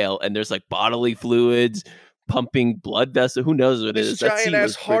of a whale, and there's like bodily fluids, pumping blood vessel. Who knows what it This is? That giant scene ass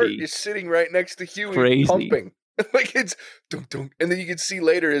was heart pretty is sitting right next to Huey, crazy. pumping. Like it's dunk, dunk. And then you can see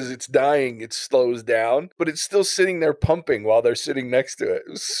later as it's dying, it slows down, but it's still sitting there pumping while they're sitting next to it.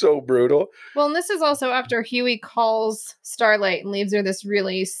 It was so brutal. Well, and this is also after Huey calls Starlight and leaves her this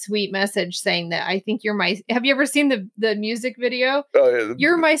really sweet message saying that I think you're my. Have you ever seen the music video? Oh, yeah.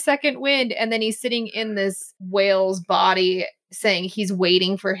 You're my second wind. And then he's sitting in this whale's body saying he's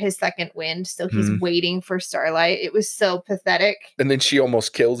waiting for his second wind. So he's waiting for Starlight. It was so pathetic. And then she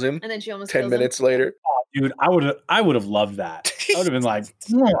almost kills him And then she almost 10 kills him. minutes later. Dude, I would have loved that. I would have been like,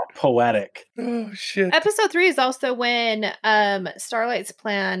 poetic. Oh, shit. Episode 3 is also when Starlight's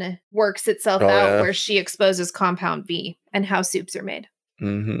plan works itself Oh, out, yeah. where she exposes Compound V and how soups are made.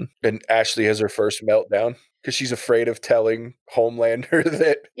 Mm-hmm. And Ashley has her first meltdown because she's afraid of telling Homelander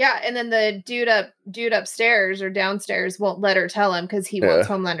that. Yeah, and then the dude upstairs or downstairs won't let her tell him because he wants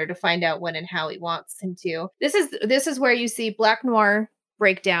Homelander to find out when and how he wants him to. This is where you see Black Noir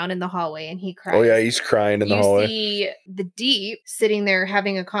break down in the hallway and he cries. Oh yeah, he's crying in the hallway. You see the Deep sitting there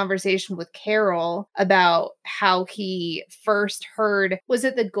having a conversation with Carol about how he first heard, was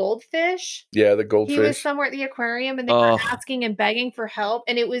it the goldfish? Yeah, the He was goldfish. somewhere at the aquarium and they were asking and begging for help.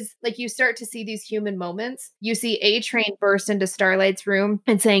 And it was like you start to see these human moments. You see A-Train burst into Starlight's room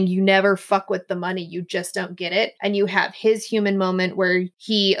and saying, you never fuck with the money, you just don't get it. And you have his human moment where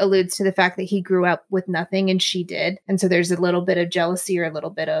he alludes to the fact that he grew up with nothing and she did. And so there's a little bit of jealousy or a little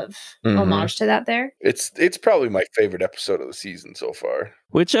bit of homage to that there. It's probably my favorite episode of the season so far.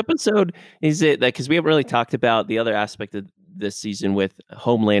 Which episode is it? Like, because we haven't really talked about the other aspect of this season with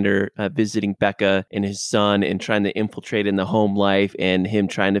Homelander visiting Becca and his son and trying to infiltrate in the home life and him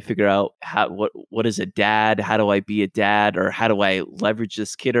trying to figure out what is a dad? How do I be a dad? Or how do I leverage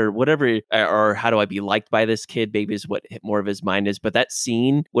this kid or whatever? Or how do I be liked by this kid? Maybe is what more of his mind is. But that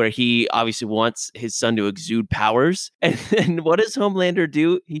scene where he obviously wants his son to exude powers. And then what does Homelander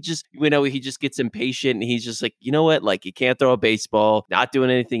do? He just, he just gets impatient and he's just like, you know what? Like, you can't throw a baseball, not doing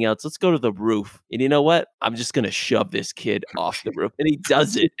anything else. Let's go to the roof. And you know what? I'm just going to shove this kid off the roof. And he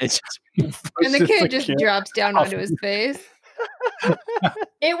does it. It's just and the kid just drops down onto his face.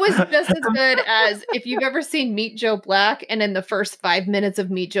 It was just as good as if you've ever seen Meet Joe Black, and in the first 5 minutes of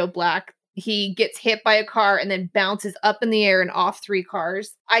Meet Joe Black, he gets hit by a car and then bounces up in the air and off 3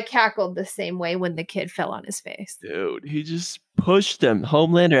 cars. I cackled the same way when the kid fell on his face. Dude, he just pushed him.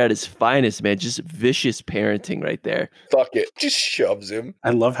 Homelander at his finest, man. Just vicious parenting right there. Fuck it. Just shoves him. I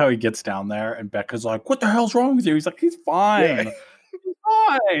love how he gets down there and Becca's like, what the hell's wrong with you? He's like, he's fine. Yeah. He's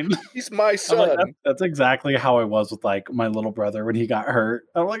fine. He's my I'm son. like, that's exactly how I was with like my little brother when he got hurt.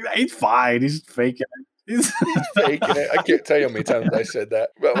 I'm like, he's fine. He's faking it. He's faking it. I can't tell you how many times I said that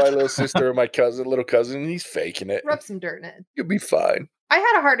about my little sister or my little cousin. He's faking it. Rub some dirt in it. You'll be fine. I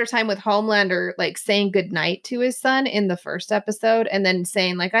had a harder time with Homelander, like saying goodnight to his son in the first episode and then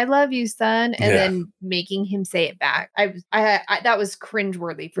saying like, I love you, son. And then making him say it back. I that was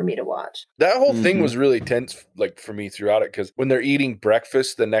cringeworthy for me to watch. That whole thing was really tense, like for me throughout it. Cause when they're eating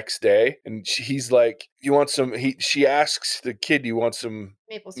breakfast the next day and he's like, you want some, she asks the kid, you want some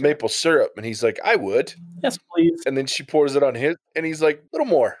maple syrup? And he's like, I would. Yes, please. And then she pours it on his and he's like, a little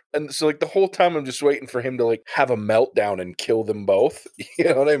more. And so like the whole time I'm just waiting for him to like have a meltdown and kill them both. You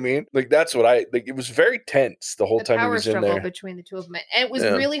know what I mean? Like that's what it was very tense the whole time he was in there. Power struggle between the two of them. And it was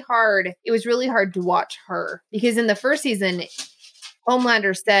really hard. It was really hard to watch her because in the first season,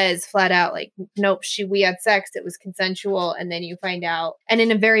 Homelander says flat out, like, nope, we had sex. It was consensual. And then you find out, and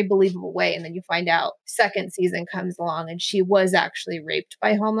in a very believable way. And then you find out second season comes along and she was actually raped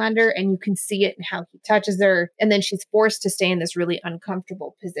by Homelander. And you can see it in how he touches her. And then she's forced to stay in this really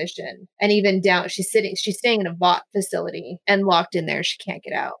uncomfortable position. And even down, she's staying in a VOT facility and locked in there. She can't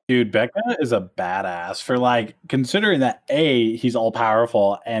get out. Dude, Becca is a badass for like considering that A, he's all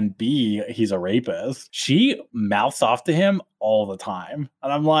powerful and B, he's a rapist. She mouths off to him all the time.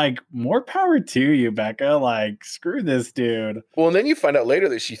 And I'm like, more power to you, Becca. Like, screw this dude. Well, and then you find out later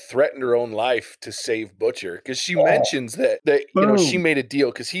that she threatened her own life to save Butcher because she mentions that she made a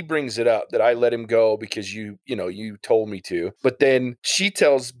deal because he brings it up that I let him go because you told me to. But then she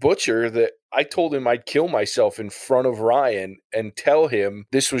tells Butcher that I told him I'd kill myself in front of Ryan and tell him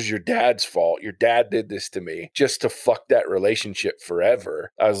this was your dad's fault. Your dad did this to me just to fuck that relationship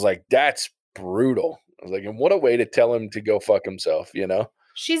forever. I was like, that's brutal. I was like, and what a way to tell him to go fuck himself, you know?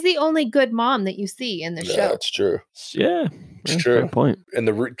 She's the only good mom that you see in the show. That's true. Yeah, it's true. Fair point. And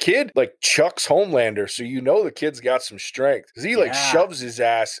the kid like chucks Homelander, so you know the kid's got some strength because he like shoves his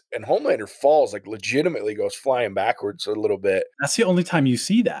ass, and Homelander falls, like legitimately goes flying backwards a little bit. That's the only time you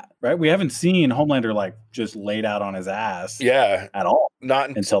see that, right? We haven't seen Homelander like just laid out on his ass, at all, not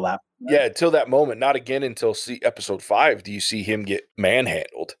until that. Yeah, until that moment. Not again until episode 5 do you see him get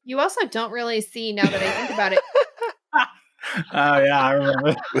manhandled. You also don't really see, now that I think about it. Oh, yeah, I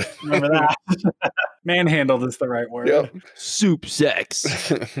remember that. Manhandled is the right word. Yep. Soup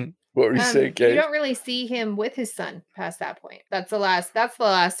sex. What were you saying, Kate? You don't really see him with his son past that point. That's the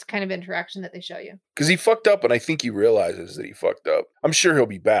last kind of interaction that they show you. Because he fucked up, and I think he realizes that he fucked up. I'm sure he'll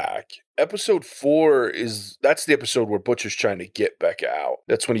be back. Episode 4 that's the episode where Butcher's trying to get Becca out.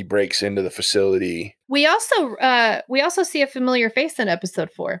 That's when he breaks into the facility. We also see a familiar face in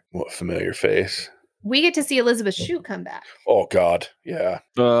episode 4. What familiar face? We get to see Elizabeth Shue come back. Oh God, yeah,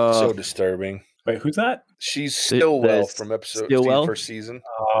 so disturbing. Wait, who's that? She's Stillwell from episode first season.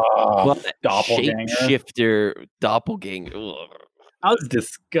 Doppelganger. Shapeshifter doppelganger. Ugh. That was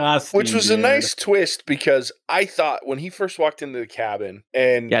disgusting. Which was a dude. nice twist because I thought when he first walked into the cabin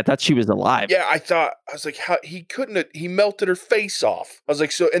and Yeah, I thought she was alive. yeah, I was like, how he couldn't have, he melted her face off. I was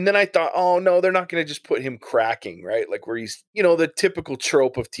like, so, and then I thought, oh no, they're not going to just put him cracking, right? Like where he's, the typical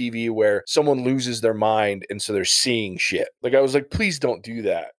trope of TV where someone loses their mind and so they're seeing shit. Like I was like, please don't do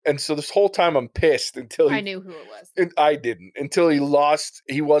that. And so this whole time I'm pissed until I knew who it was. And I didn't until he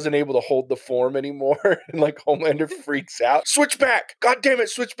wasn't able to hold the form anymore. And like Homelander freaks out. Switch back. God damn it.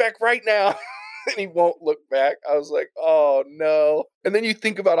 Switch back right now. And he won't look back. I was like, oh no. And then you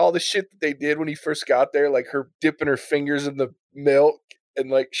think about all the shit that they did when he first got there, like her dipping her fingers in the milk and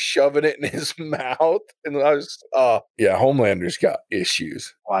like shoving it in his mouth. And I was, yeah, Homelander's got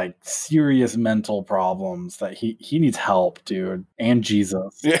issues. Like serious mental problems that he needs help, dude. And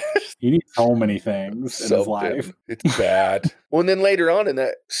Jesus. Yeah. He needs so many things in his life. It's bad. Well, and then later on in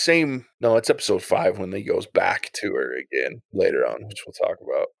that it's episode 5 when he goes back to her again later on, which we'll talk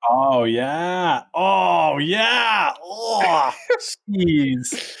about. Oh, yeah. Oh, yeah. Oh, jeez.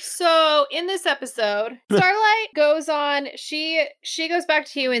 So in this episode, Starlight goes on. She goes back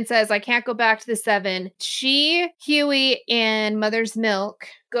to Huey and says, I can't go back to the 7. She, Huey, and Mother's Milk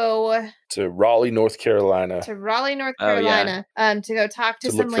go to Raleigh, North Carolina. To go talk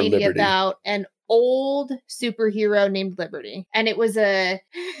to some lady Liberty. about an old superhero named Liberty. And it was a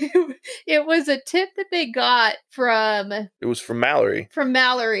tip that they got from Mallory. From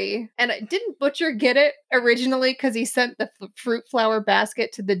Mallory. And didn't Butcher get it originally because he sent the fruit flower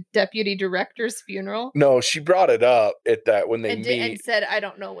basket to the deputy director's funeral? No, she brought it up at that when they meet. And said, I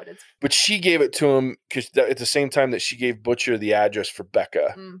don't know what it's. But she gave it to him because at the same time that she gave Butcher the address for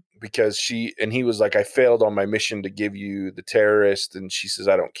Becca. Because he was like, I failed on my mission to give you the terrorist. And she says,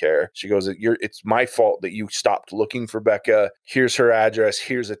 I don't care. She goes, it's my fault that you stopped looking for Becca. Here's her address.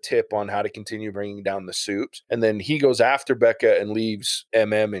 Here's a tip on how to continue bringing down the soups. And then he goes after Becca and leaves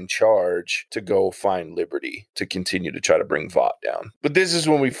MM in charge to go find Liberty to continue to try to bring Vought down. But this is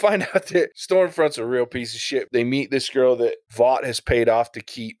when we find out that Stormfront's a real piece of shit. They meet this girl that Vought has paid off to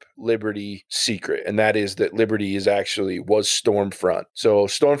keep Liberty secret. And that is that Liberty was Stormfront. So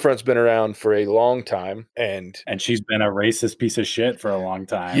Stormfront's been around for a long time, and she's been a racist piece of shit for a long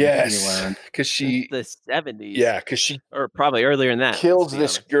time. Yes, because she the 70s. Yeah, because she or probably earlier than that kills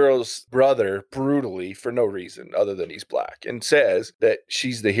this girl's brother brutally for no reason other than he's black, and says that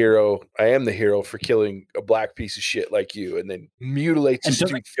she's the hero. I am the hero for killing a black piece of shit like you, and then mutilates his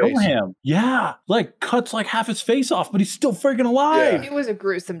stupid face. Him. Yeah, like cuts like half his face off, but he's still freaking alive. Yeah. It was a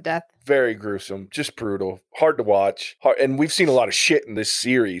gruesome death. Very gruesome, just brutal, hard to watch. And we've seen a lot of shit in this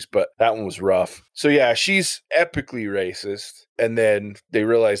series, but that one was rough. So yeah, she's epically racist. And then they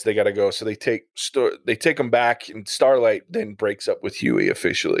realize they got to go. So they take them back, and Starlight then breaks up with Huey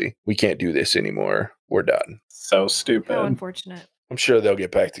officially. We can't do this anymore. We're done. So stupid. How unfortunate. I'm sure they'll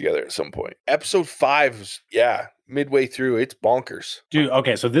get back together at some point. Episode 5 is, midway through, it's bonkers. Dude,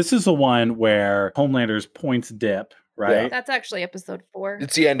 okay, so this is the one where Homelander's points dip, right? Yeah. That's actually episode 4.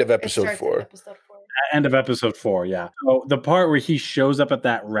 It's the end of episode 4. End of episode 4, yeah. So the part where he shows up at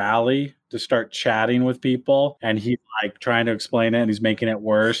that rally to start chatting with people, and he's like trying to explain it, and he's making it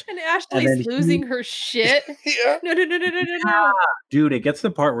worse. And Ashley's losing her shit. Yeah. No. Dude, it gets to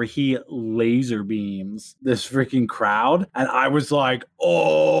the part where he laser beams this freaking crowd, and I was like,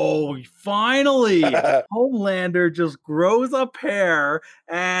 oh, finally! Homelander just grows up hair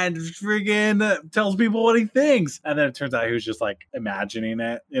and freaking tells people what he thinks. And then it turns out he was just like imagining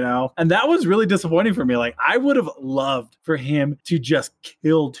it, And that was really disappointing for me. Like, I would have loved for him to just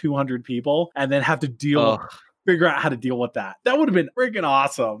kill 200 people and then have to figure out how to deal with that. That would have been freaking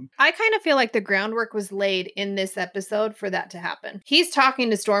awesome. I kind of feel like the groundwork was laid in this episode for that to happen. He's talking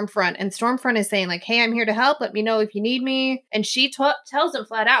to Stormfront, and Stormfront is saying like, hey, I'm here to help. Let me know if you need me. And she tells him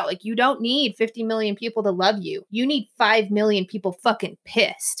flat out, like, you don't need 50 million people to love you. You need 5 million people fucking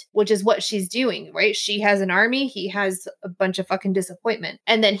pissed, which is what she's doing, right? She has an army. He has a bunch of fucking disappointment.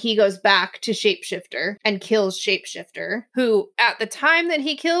 And then he goes back to Shapeshifter and kills Shapeshifter, who at the time that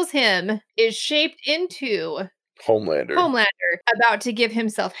he kills him is shaped into Homelander, about to give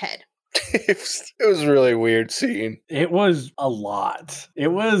himself head. It was a really weird scene. It was a lot. It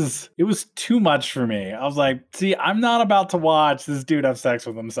was too much for me. I was like, see, I'm not about to watch this dude have sex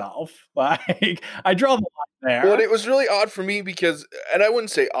with himself. Like, I draw the line there. Well, it was really odd for me because, and I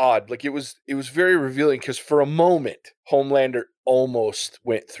wouldn't say odd, like it was very revealing because for a moment, Homelander almost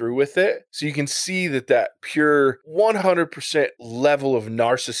went through with it. So you can see that pure 100% level of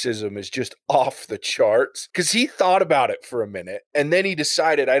narcissism is just off the charts, because he thought about it for a minute and then he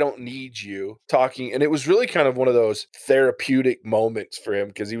decided, I don't need you talking. And it was really kind of one of those therapeutic moments for him,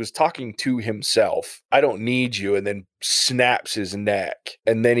 because he was talking to himself. I don't need you. And then snaps his neck.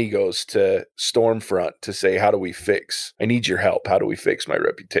 And then he goes to Stormfront to say, how do we fix? I need your help. How do we fix my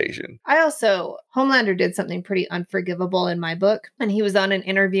reputation? Homelander did something pretty unforgivable in my book. And he was on an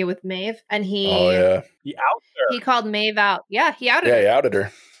interview with Maeve and He called Maeve out. Yeah, he outed Yeah, her. he outed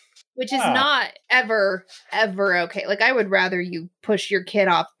her. Which is not ever okay. Like, I would rather you push your kid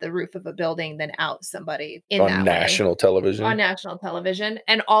off the roof of a building than out somebody On national television. On national television.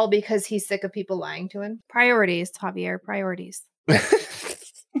 And all because he's sick of people lying to him. Priorities, Javier, priorities.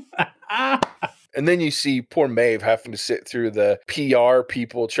 And then you see poor Maeve having to sit through the PR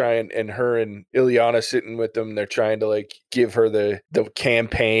people and her and Ileana sitting with them. They're trying to like give her the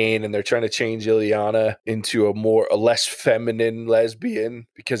campaign, and they're trying to change Ileana into a less feminine lesbian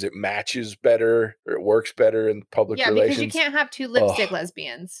because it matches better or it works better in public relations. Because you can't have two lipstick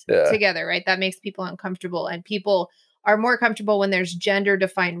lesbians together, right? That makes people uncomfortable, and people are more comfortable when there's gender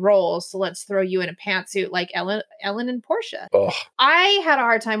defined roles. So let's throw you in a pantsuit like Ellen and Portia. I had a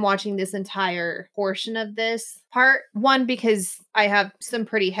hard time watching this entire portion of this part. One, because I have some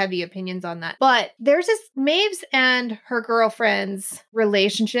pretty heavy opinions on that. But there's this Maeve's and her girlfriend's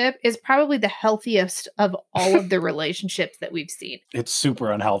relationship is probably the healthiest of all of the relationships that we've seen. It's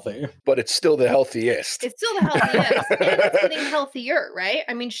super unhealthy. But it's still the healthiest. It's still the healthiest. And it's getting healthier, right?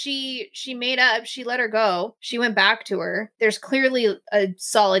 I mean, she made up, she let her go. She went back to her. There's clearly a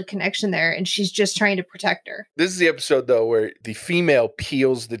solid connection there, and she's just trying to protect her. This is the episode, though, where the female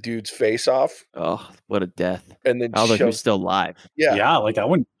peels the dude's face off. Oh, what a death. And then although he was still alive. Yeah, like I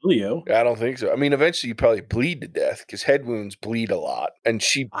wouldn't kill you. I don't think so. I mean, eventually you probably bleed to death because head wounds bleed a lot. And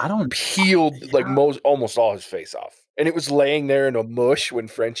she peeled like almost all his face off. And it was laying there in a mush when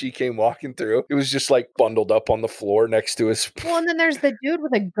Frenchie came walking through. It was just like bundled up on the floor next to his. Well, and then there's the dude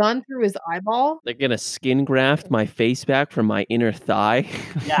with a gun through his eyeball. They're going to skin graft my face back from my inner thigh.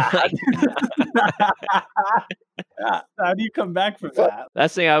 Yeah. How do you come back from that?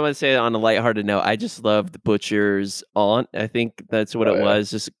 Last thing I want to say on a lighthearted note, I just love the Butcher's aunt. I think that's what it was.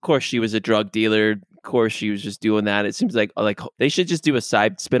 Just, of course, she was a drug dealer. Of course, she was just doing that. It seems like they should just do a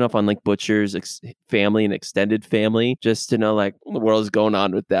side spinoff on like Butcher's family and extended family, just to know like what the world is going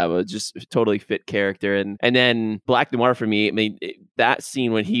on with that. But just totally fit character. And then Black Noir for me, I mean, that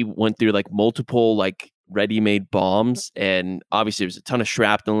scene when he went through like multiple like ready-made bombs, and obviously there's a ton of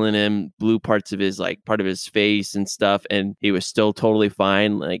shrapnel in him, blew part of his face and stuff, and he was still totally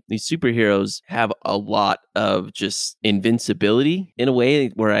fine. Like, these superheroes have a lot of just invincibility in a way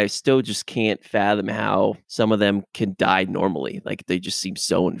where I still just can't fathom how some of them can die normally. Like, they just seem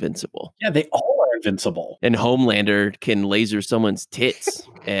so invincible. Yeah, they all are invincible. And Homelander can laser someone's tits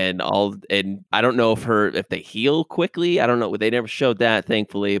and I don't know if they heal quickly. I don't know. They never showed that,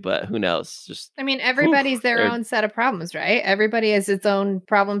 thankfully, but who knows? Just, I mean, everybody's their own set of problems, right? Everybody has its own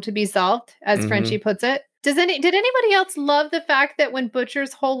problem to be solved, as Frenchie puts it. Did anybody else love the fact that when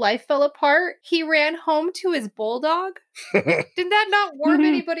Butcher's whole life fell apart, he ran home to his bulldog? Did that not warm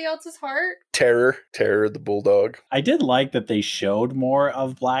anybody else's heart? Terror the bulldog. I did like that they showed more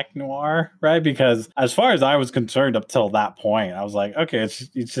of Black Noir, right? Because as far as I was concerned up till that point, I was like, okay,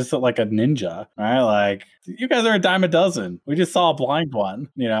 it's just like a ninja, right? Like, you guys are a dime a dozen. We just saw a blind one,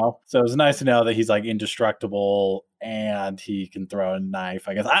 you know? So it was nice to know that he's like indestructible and he can throw a knife,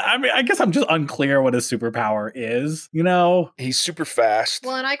 I guess. I mean, I guess I'm just unclear what his superpower is, you know? He's super fast.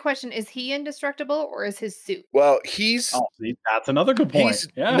 Well, and I question, is he indestructible or is his suit? Well, he's... Oh, see, that's another good point. He's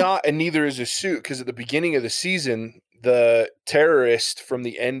not, and neither is his suit, because at the beginning of the season, the terrorist from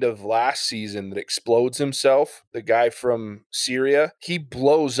the end of last season that explodes himself, the guy from Syria, he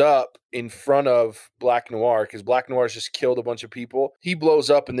blows up in front of Black Noir because Black Noir's just killed a bunch of people. He blows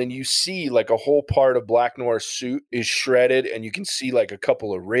up, and then you see like a whole part of Black Noir's suit is shredded, and you can see like a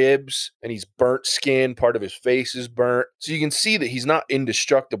couple of ribs, and he's burnt skin. Part of his face is burnt. So you can see that he's not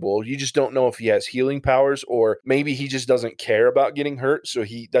indestructible. You just don't know if he has healing powers, or maybe he just doesn't care about getting hurt. So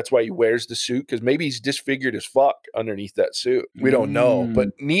that's why he wears the suit, because maybe he's disfigured as fuck underneath that suit. We don't know, but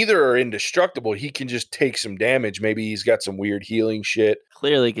neither are indestructible. He can just take some damage. Maybe he's got some weird healing shit.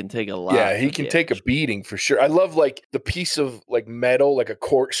 Clearly can take a lot. Yeah, he can take a beating for sure. I love like the piece of like metal, like a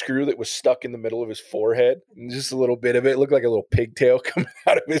corkscrew that was stuck in the middle of his forehead. And just a little bit of it looked like a little pigtail coming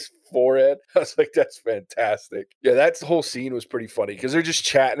out of his forehead. I was like, that's fantastic. Yeah, that whole scene was pretty funny because they're just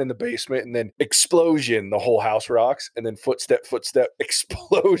chatting in the basement and then explosion, the whole house rocks, and then footstep,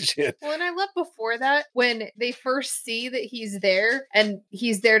 explosion. Well, and I love before that when they first see that he's there and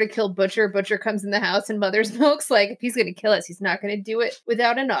he's there to kill Butcher. Butcher comes in the house and Mother's Milk's like, if he's going to kill us, he's not going to do it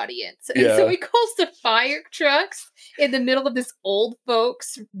without an audience. And so he calls the fire trucks in the middle of this old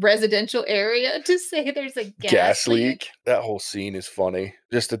folks residential area to say there's a gas leak. That whole scene is funny.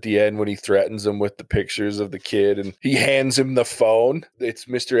 Just at the end when he threatens him with the pictures of the kid and he hands him the phone. It's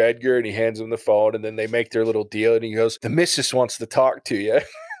Mr. Edgar and he hands him the phone and then they make their little deal and he goes, the missus wants to talk to you.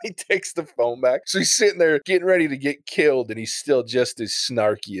 He takes the phone back. So he's sitting there getting ready to get killed and he's still just as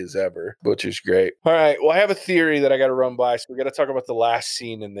snarky as ever. Butcher's great. All right. Well, I have a theory that I got to run by. So we got to talk about the last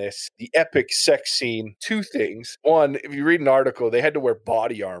scene in this. The epic sex scene. Two things. One, if you read an article, they had to wear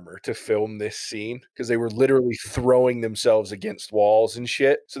body armor to film this scene because they were literally throwing themselves against walls and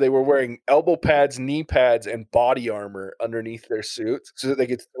shit. So they were wearing elbow pads, knee pads, and body armor underneath their suits so that they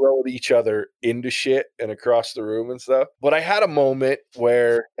could throw each other into shit and across the room and stuff. But I had a moment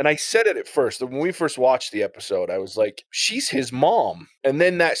where, and I said it at first, when we first watched the episode, I was like, she's his mom. And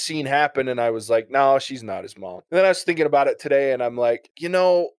then that scene happened and I was like, no, she's not his mom. And then I was thinking about it today and I'm like,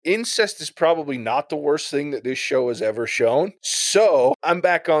 incest is probably not the worst thing that this show has ever shown. So I'm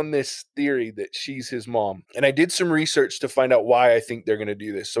back on this theory that she's his mom. And I did some research to find out why I think they're going to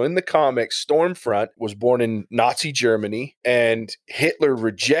do this. So in the comics, Stormfront was born in Nazi Germany and Hitler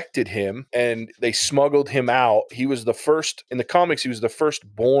rejected him and they smuggled him out. He was the first, in the comics, he was the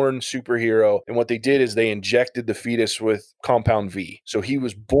first born superhero. And what they did is they injected the fetus with Compound V. So he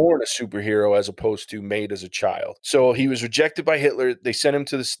was born a superhero as opposed to made as a child. So he was rejected by Hitler. They sent him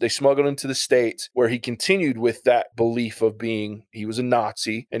to this, they smuggled him to the States where he continued with that belief of being, he was a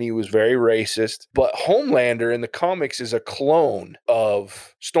Nazi and he was very racist. But Homelander in the comics is a clone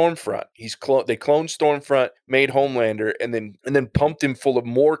of Stormfront. They cloned Stormfront, made Homelander, and then pumped him full of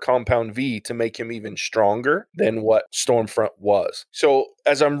more Compound V to make him even stronger than what Stormfront was. So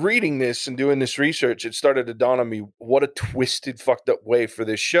as I'm reading this and doing this research, it started to dawn on me what a twisted, fucked up way for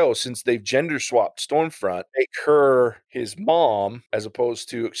this show, since they've gender swapped Stormfront, make her his mom as opposed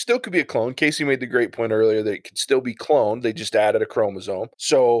to, still could be a clone. Casey made the great point earlier that it could still be cloned. They just added a chromosome.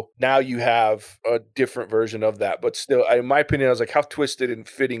 So now you have a different version of that. But still, in my opinion, I was like, how twisted and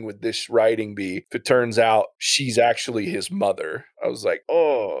fitting would this writing be if it turns out she's actually his mother? I was like,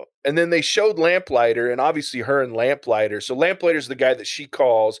 oh. And then they showed Lamplighter, and obviously her and Lamplighter. So Lamplighter's the guy that she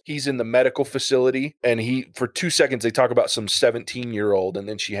calls. He's in the medical facility, and for 2 seconds, they talk about some 17-year-old, and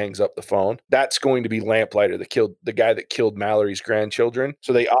then she hangs up the phone. That's going to be Lamplighter, the guy that killed Mallory's grandchildren.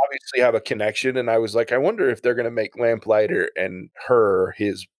 So they obviously have a connection, and I was like, I wonder if they're going to make Lamplighter and her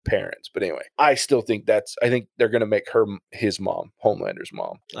his parents. But anyway, I still think I think they're going to make her his mom, Homelander's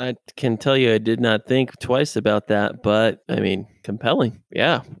mom. I can tell you I did not think twice about that, but I mean, compelling.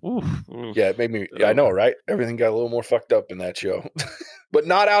 Yeah. Oof. Yeah, it made me, I know, right? Everything got a little more fucked up in that show, but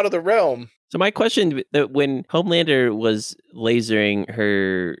not out of the realm. So my question, that when Homelander was lasering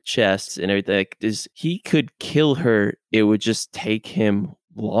her chest and everything, like, he could kill her, it would just take him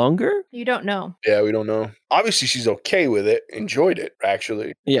longer? You don't know. Yeah, we don't know. Obviously, she's okay with it. Enjoyed it,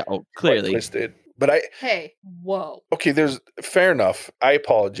 actually. Yeah, clearly. Quite twisted. But whoa. Okay, fair enough. I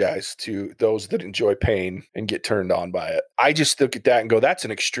apologize to those that enjoy pain and get turned on by it. I just look at that and go, that's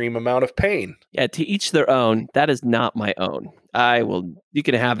an extreme amount of pain. Yeah, to each their own. That is not my own. You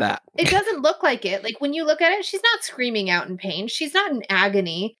can have that. It doesn't look like it. Like when you look at it, she's not screaming out in pain. She's not in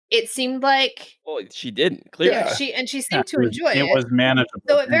agony. It seemed like. Well, she didn't, clearly. Yeah, she seemed to enjoy it. It was manageable.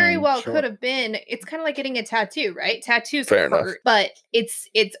 So it very well could have been. It's kind of like getting a tattoo, right? Tattoos hurt, but it's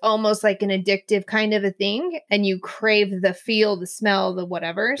almost like an addictive kind of a thing, and you crave the feel, the smell, the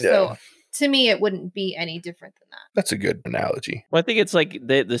whatever. Yeah. So to me, it wouldn't be any different than that. That's a good analogy. Well, I think it's like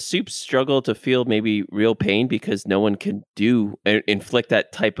the soups struggle to feel maybe real pain because no one can inflict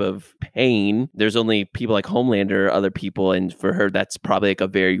that type of pain. There's only people like Homelander or other people, and for her, that's probably like a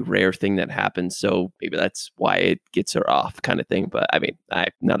very rare thing that happens. So maybe that's why it gets her off, kind of thing. But I mean, I'm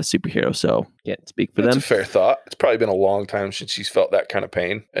not a superhero, so can't speak for them. That's a fair thought. It's probably been a long time since she's felt that kind of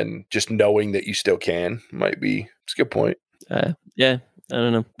pain, and just knowing that you still can might be. It's a good point. Yeah. I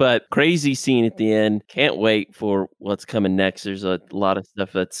don't know. But crazy scene at the end. Can't wait for what's coming next. There's a lot of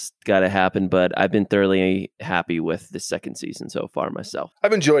stuff that's got to happen, but I've been thoroughly happy with the second season so far myself.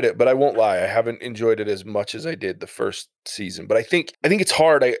 I've enjoyed it, but I won't lie. I haven't enjoyed it as much as I did the first season. But I think it's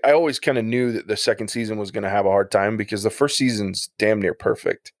hard. I always kind of knew that the second season was going to have a hard time because the first season's damn near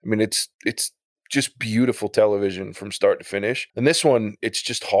perfect. I mean, it's just beautiful television from start to finish. And this one, it's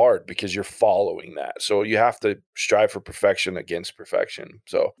just hard because you're following that. So you have to strive for perfection against perfection.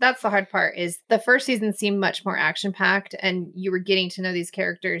 So that's the hard part. Is the first season seemed much more action packed, and you were getting to know these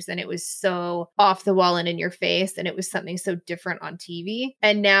characters, and it was so off the wall and in your face, and it was something so different on TV.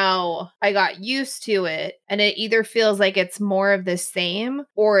 And now I got used to it, and it either feels like it's more of the same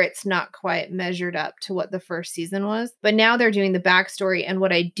or it's not quite measured up to what the first season was. But now they're doing the backstory, and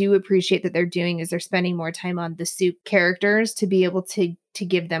what I do appreciate that they're doing is they're spending more time on the soup characters to be able to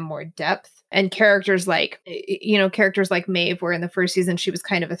give them more depth. And characters like Maeve, where in the first season she was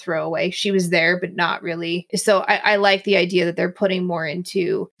kind of a throwaway. She was there, but not really. So I like the idea that they're putting more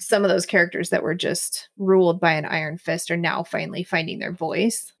into some of those characters that were just ruled by an iron fist are now finally finding their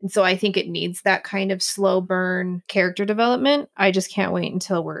voice. And so I think it needs that kind of slow burn character development. I just can't wait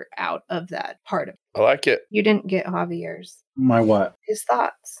until we're out of that part of it. I like it. You didn't get Javier's. My what? His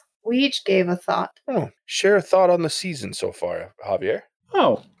thoughts. We each gave a thought. Oh, share a thought on the season so far, Javier.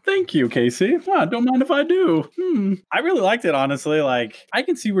 Oh, thank you, Casey. Wow, don't mind if I do. I really liked it, honestly. Like, I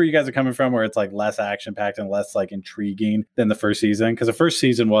can see where you guys are coming from, where it's like less action-packed and less like intriguing than the first season. Because the first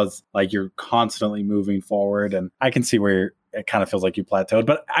season was like you're constantly moving forward, and I can see where it kind of feels like you plateaued.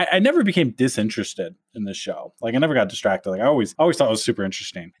 But I never became disinterested in this show. Like, I never got distracted. Like, I always thought it was super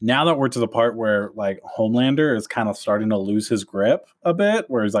interesting. Now that we're to the part where like Homelander is kind of starting to lose his grip a bit,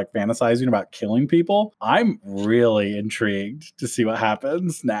 where he's like fantasizing about killing people, I'm really intrigued to see what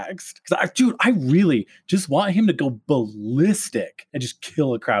happens next. Because I really just want him to go ballistic and just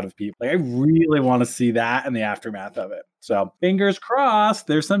kill a crowd of people. Like, I really want to see that and the aftermath of it. So fingers crossed,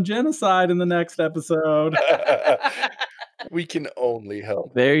 there's some genocide in the next episode. We can only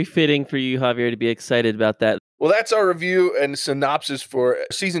hope. Very fitting for you, Javier, to be excited about that. Well, that's our review and synopsis for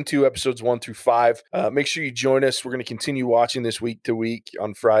season 2, episodes 1 through 5. Make sure you join us. We're going to continue watching this week to week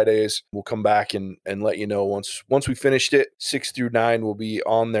on Fridays. We'll come back and let you know once we finished it. 6 through 9 will be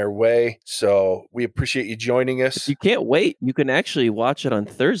on their way. So we appreciate you joining us. If you can't wait, you can actually watch it on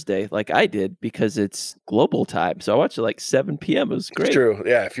Thursday like I did because it's global time. So I watched it like 7 p.m. It was great. It's true.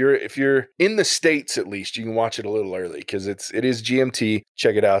 Yeah, if you're in the States at least, you can watch it a little early because it is GMT.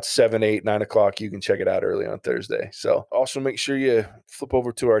 Check it out. 7, 8, 9 o'clock. You can check it out early on Thursday. So also make sure you flip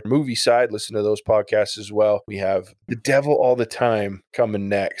over to our movie side, listen to those podcasts as well. We have The Devil All the Time coming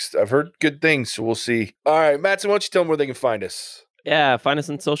next. I've heard good things, so we'll see. All right, Mattson, why don't you tell them where they can find us? Yeah, find us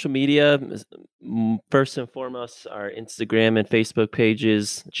on social media. First and foremost, our Instagram and Facebook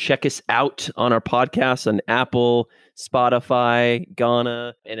pages. Check us out on our podcast on Apple, Spotify,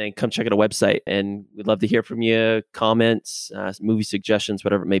 Ghana, and then come check out our website. And we'd love to hear from you, comments, movie suggestions,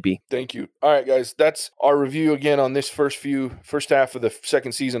 whatever it may be. Thank you. All right, guys, that's our review again on this first half of the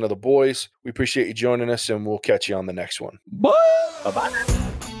second season of The Boys. We appreciate you joining us, and we'll catch you on the next one. Bye. Bye-bye.